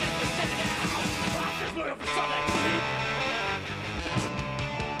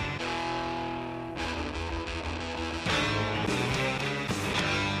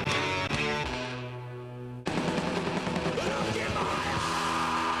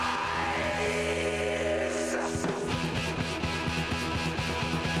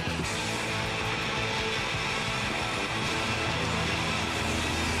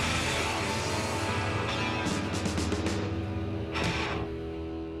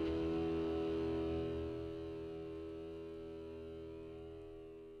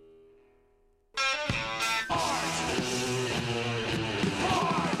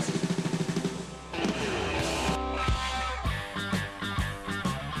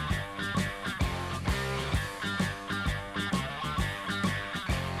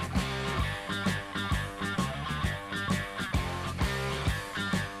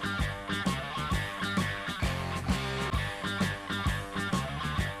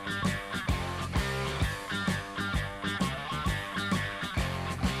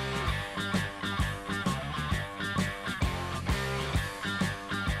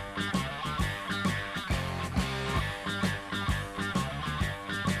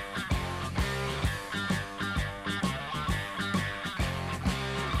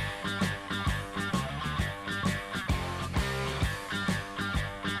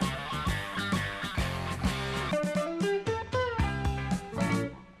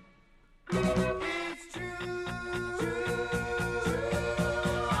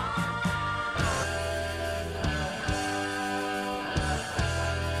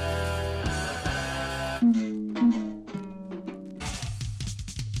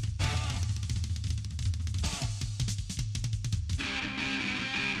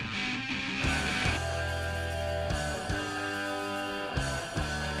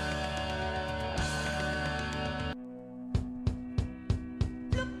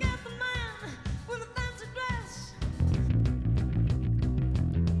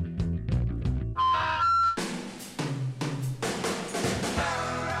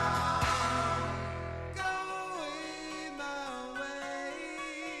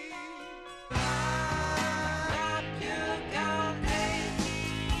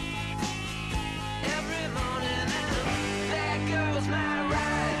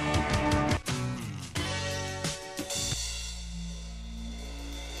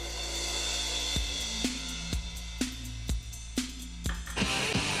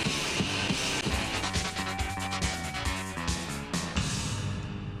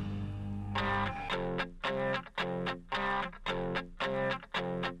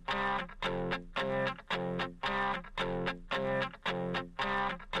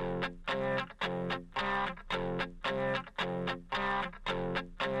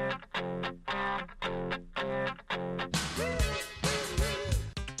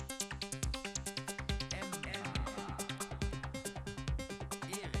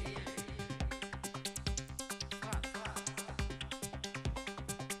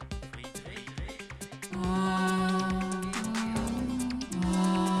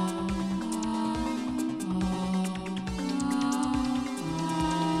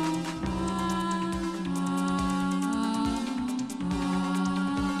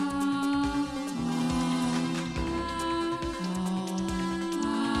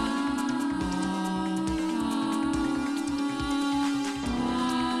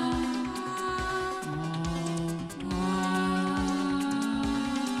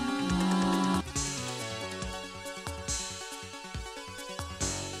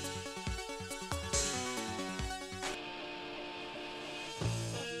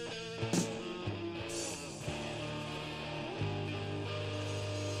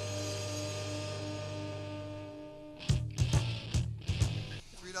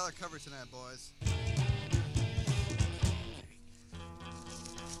 $100 cover tonight, boys. And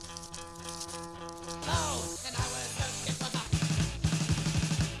I was looking for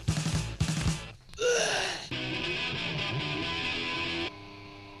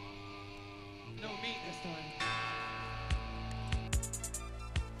No meat this time.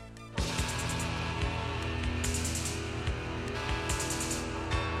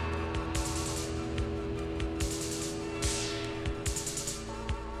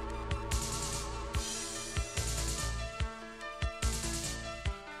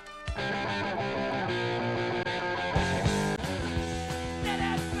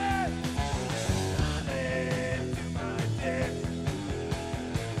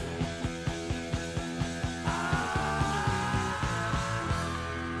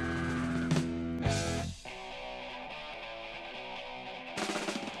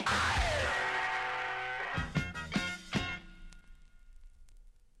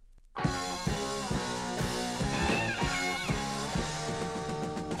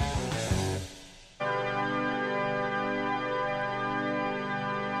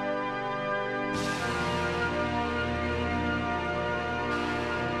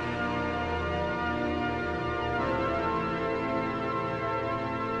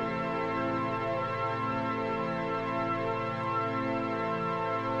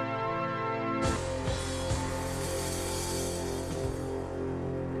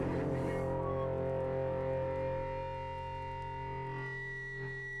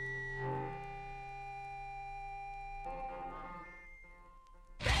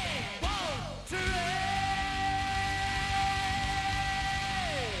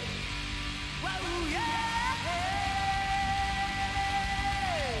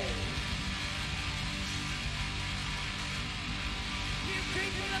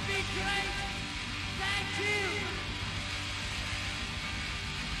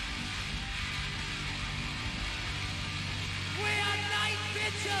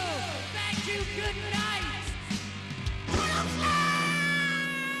 Thank you, good night.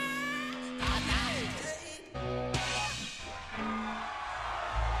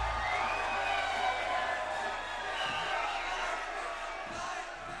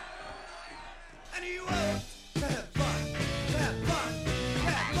 And you have fun, have fun,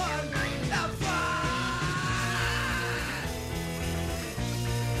 have fun, have fun.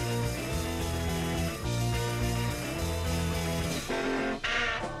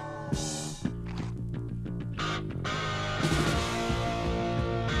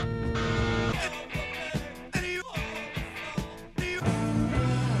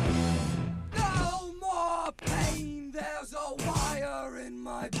 No more pain, there's a wire in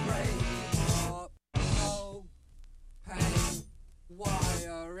my brain. No pain,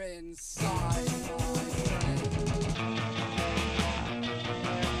 wire inside my brain.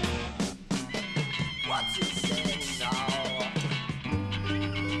 What's he saying now?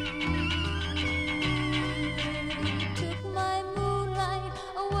 Took my moonlight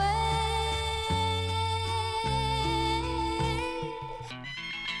away.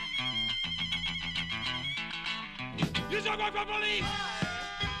 You shall go for police!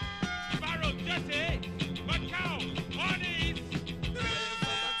 Barrel, Jesse, but cow, on east!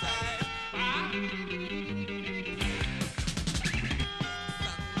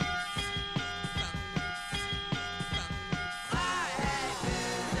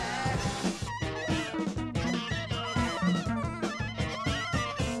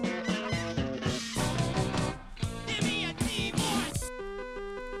 Give me a T-voice!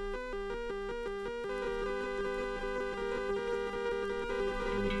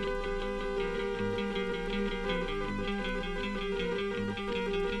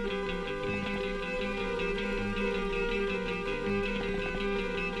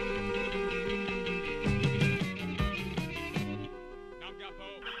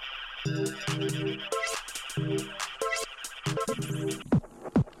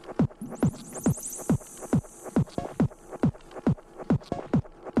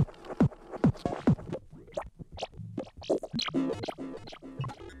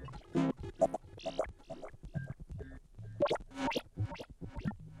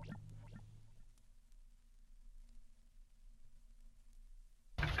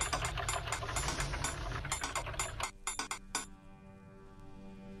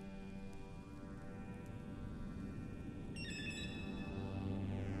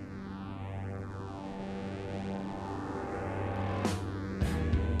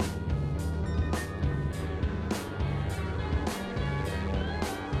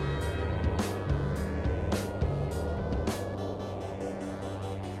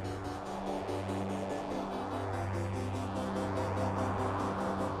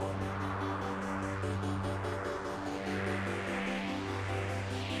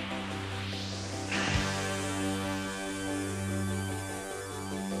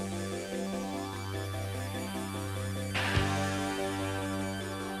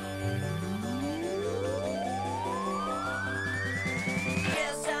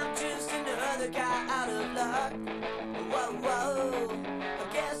 got out of luck. Whoa, whoa.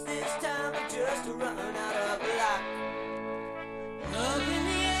 I guess this time I've just run out of luck. Up in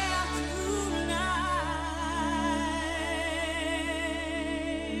the air tonight.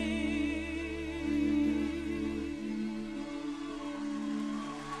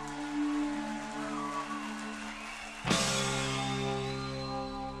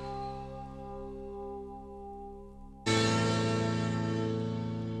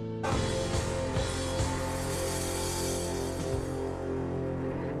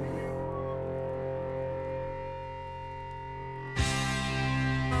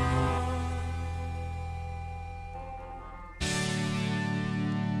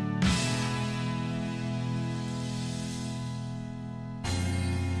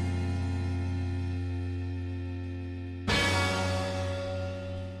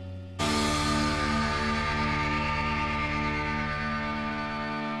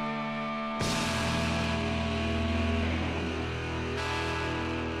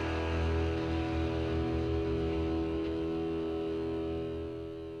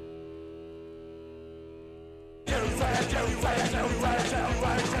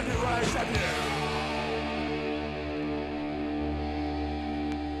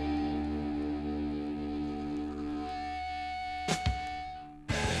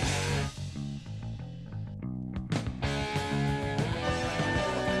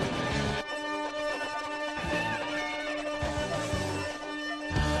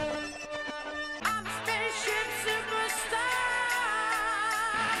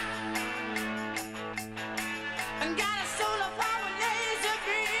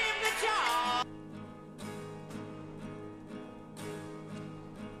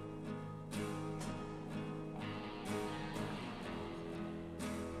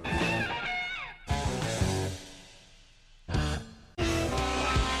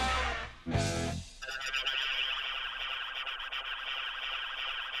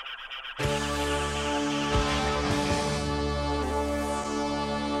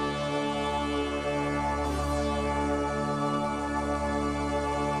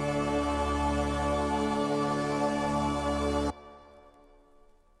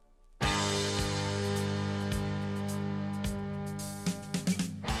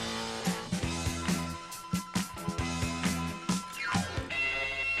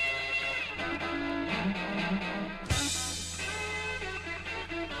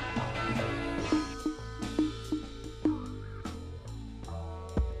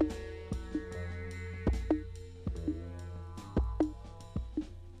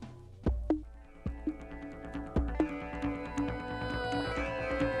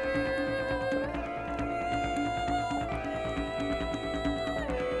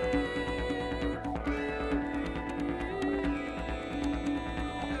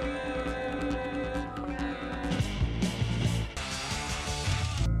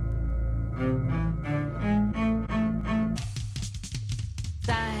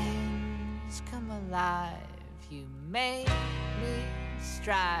 You make me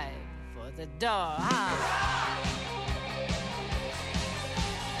strive for the door,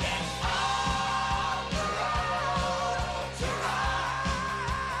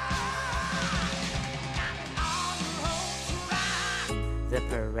 the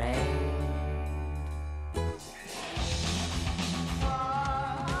parade.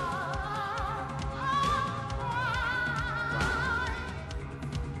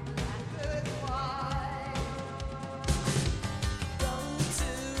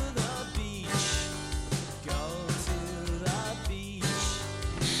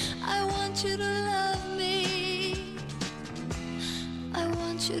 You to love me. I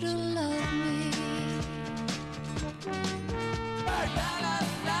want you to love me.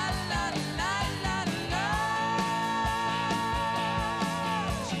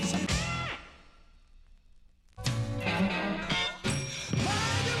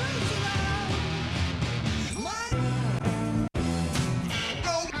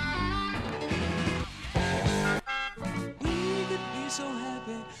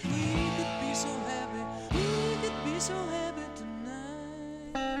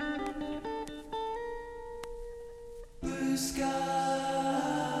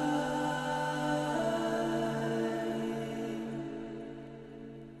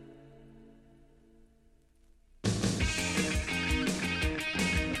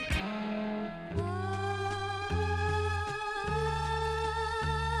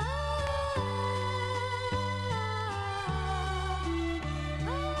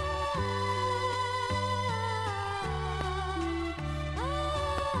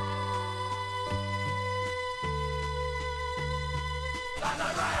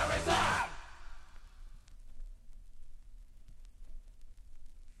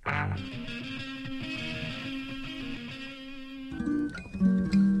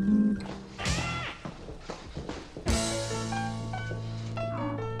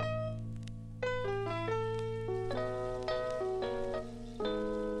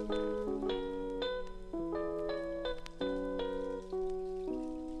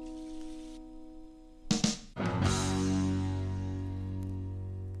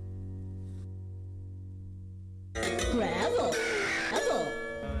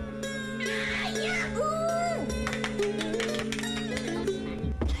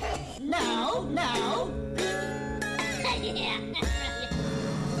 now.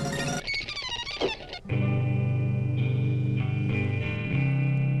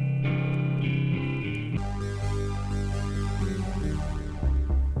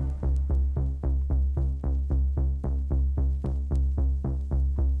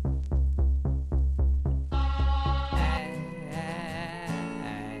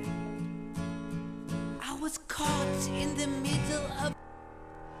 I was caught in the middle of.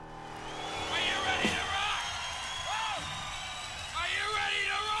 Are you ready to rock? Woo! Are you ready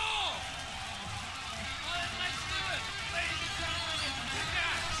to roll? Well, then let's do it. Ladies and gentlemen, it's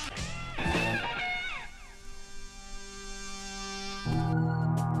Doot.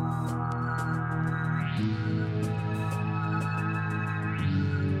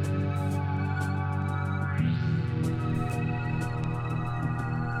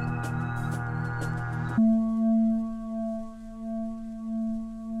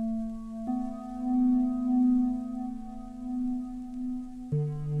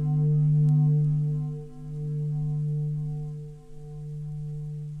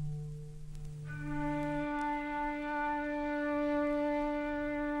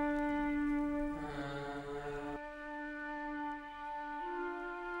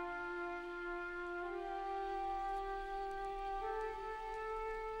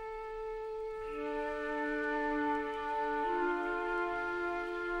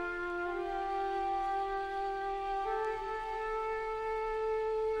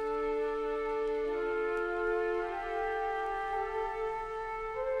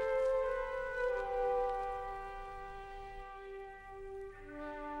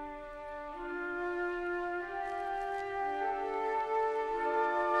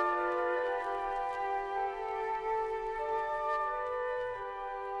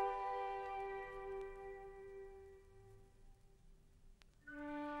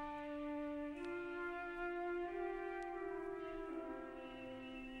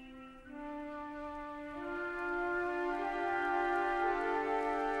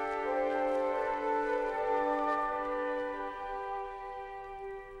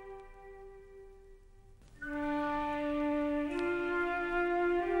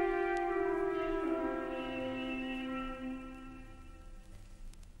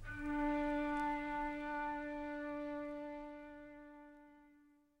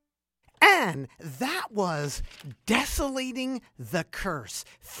 And that was Desolating the Curse.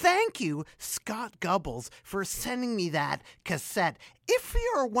 Thank you, Scott Gubbles, for sending me that cassette. If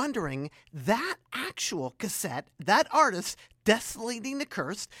you're wondering, that actual cassette, that artist, Desolating the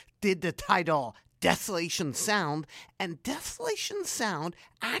Curse, did the title Desolation Sound, and Desolation Sound,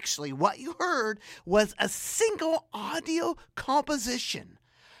 actually what you heard was a single audio composition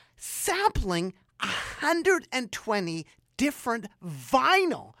sampling 120 different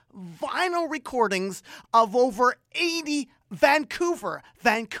vinyl recordings of over 80 Vancouver,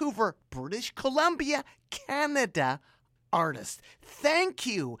 British Columbia, Canada artists. Thank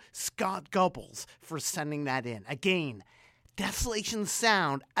you, Scott Gubbles, for sending that in. Again, Desolation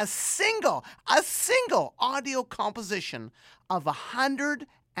Sound, a single audio composition of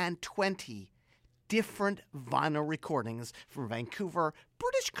 120 different vinyl recordings from Vancouver,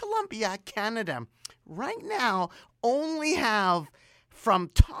 British Columbia, Canada. Right now, only have from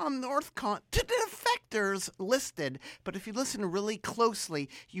Tom Northcott to the Defectors listed, but if you listen really closely,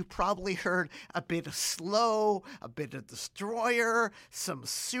 you probably heard a bit of Slow, a bit of Destroyer, some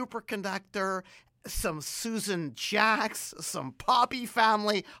Superconductor, some Susan Jacks, some Poppy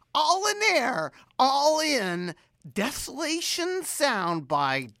Family, all in there, all in Desolation Sound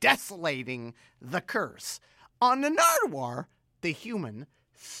by Desolating the Curse on the Nardwuar, the Human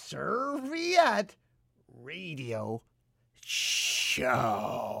Serviette Radio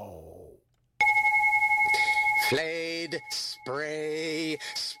Show. Flayed,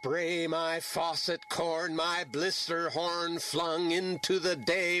 spray my faucet corn, my blister horn flung into the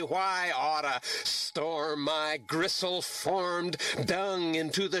day. Why oughta storm my gristle formed dung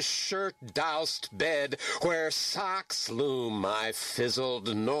into the shirt doused bed, where socks loom my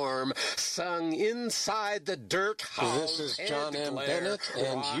fizzled norm, sung inside the dirt house. This is John M. Bennett,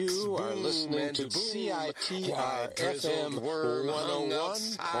 and you are listening to CITR FM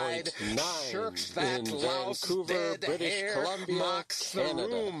 101.9 in Vancouver, British Columbia, mocks Canada.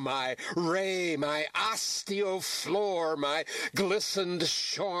 The room, my ray, my osteofloor, my glistened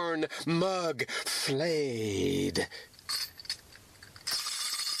shorn mug flayed.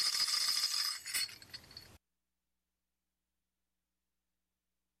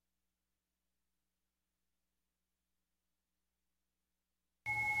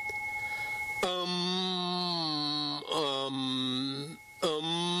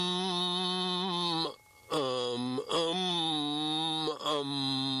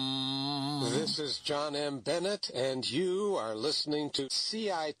 John M. Bennett, and you are listening to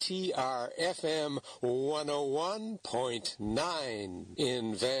CITR FM 101.9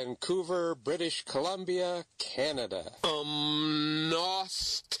 in Vancouver, British Columbia, Canada.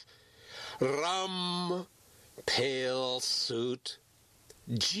 Nost, rum, pale suit,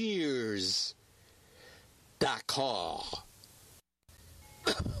 jeers, d'accord.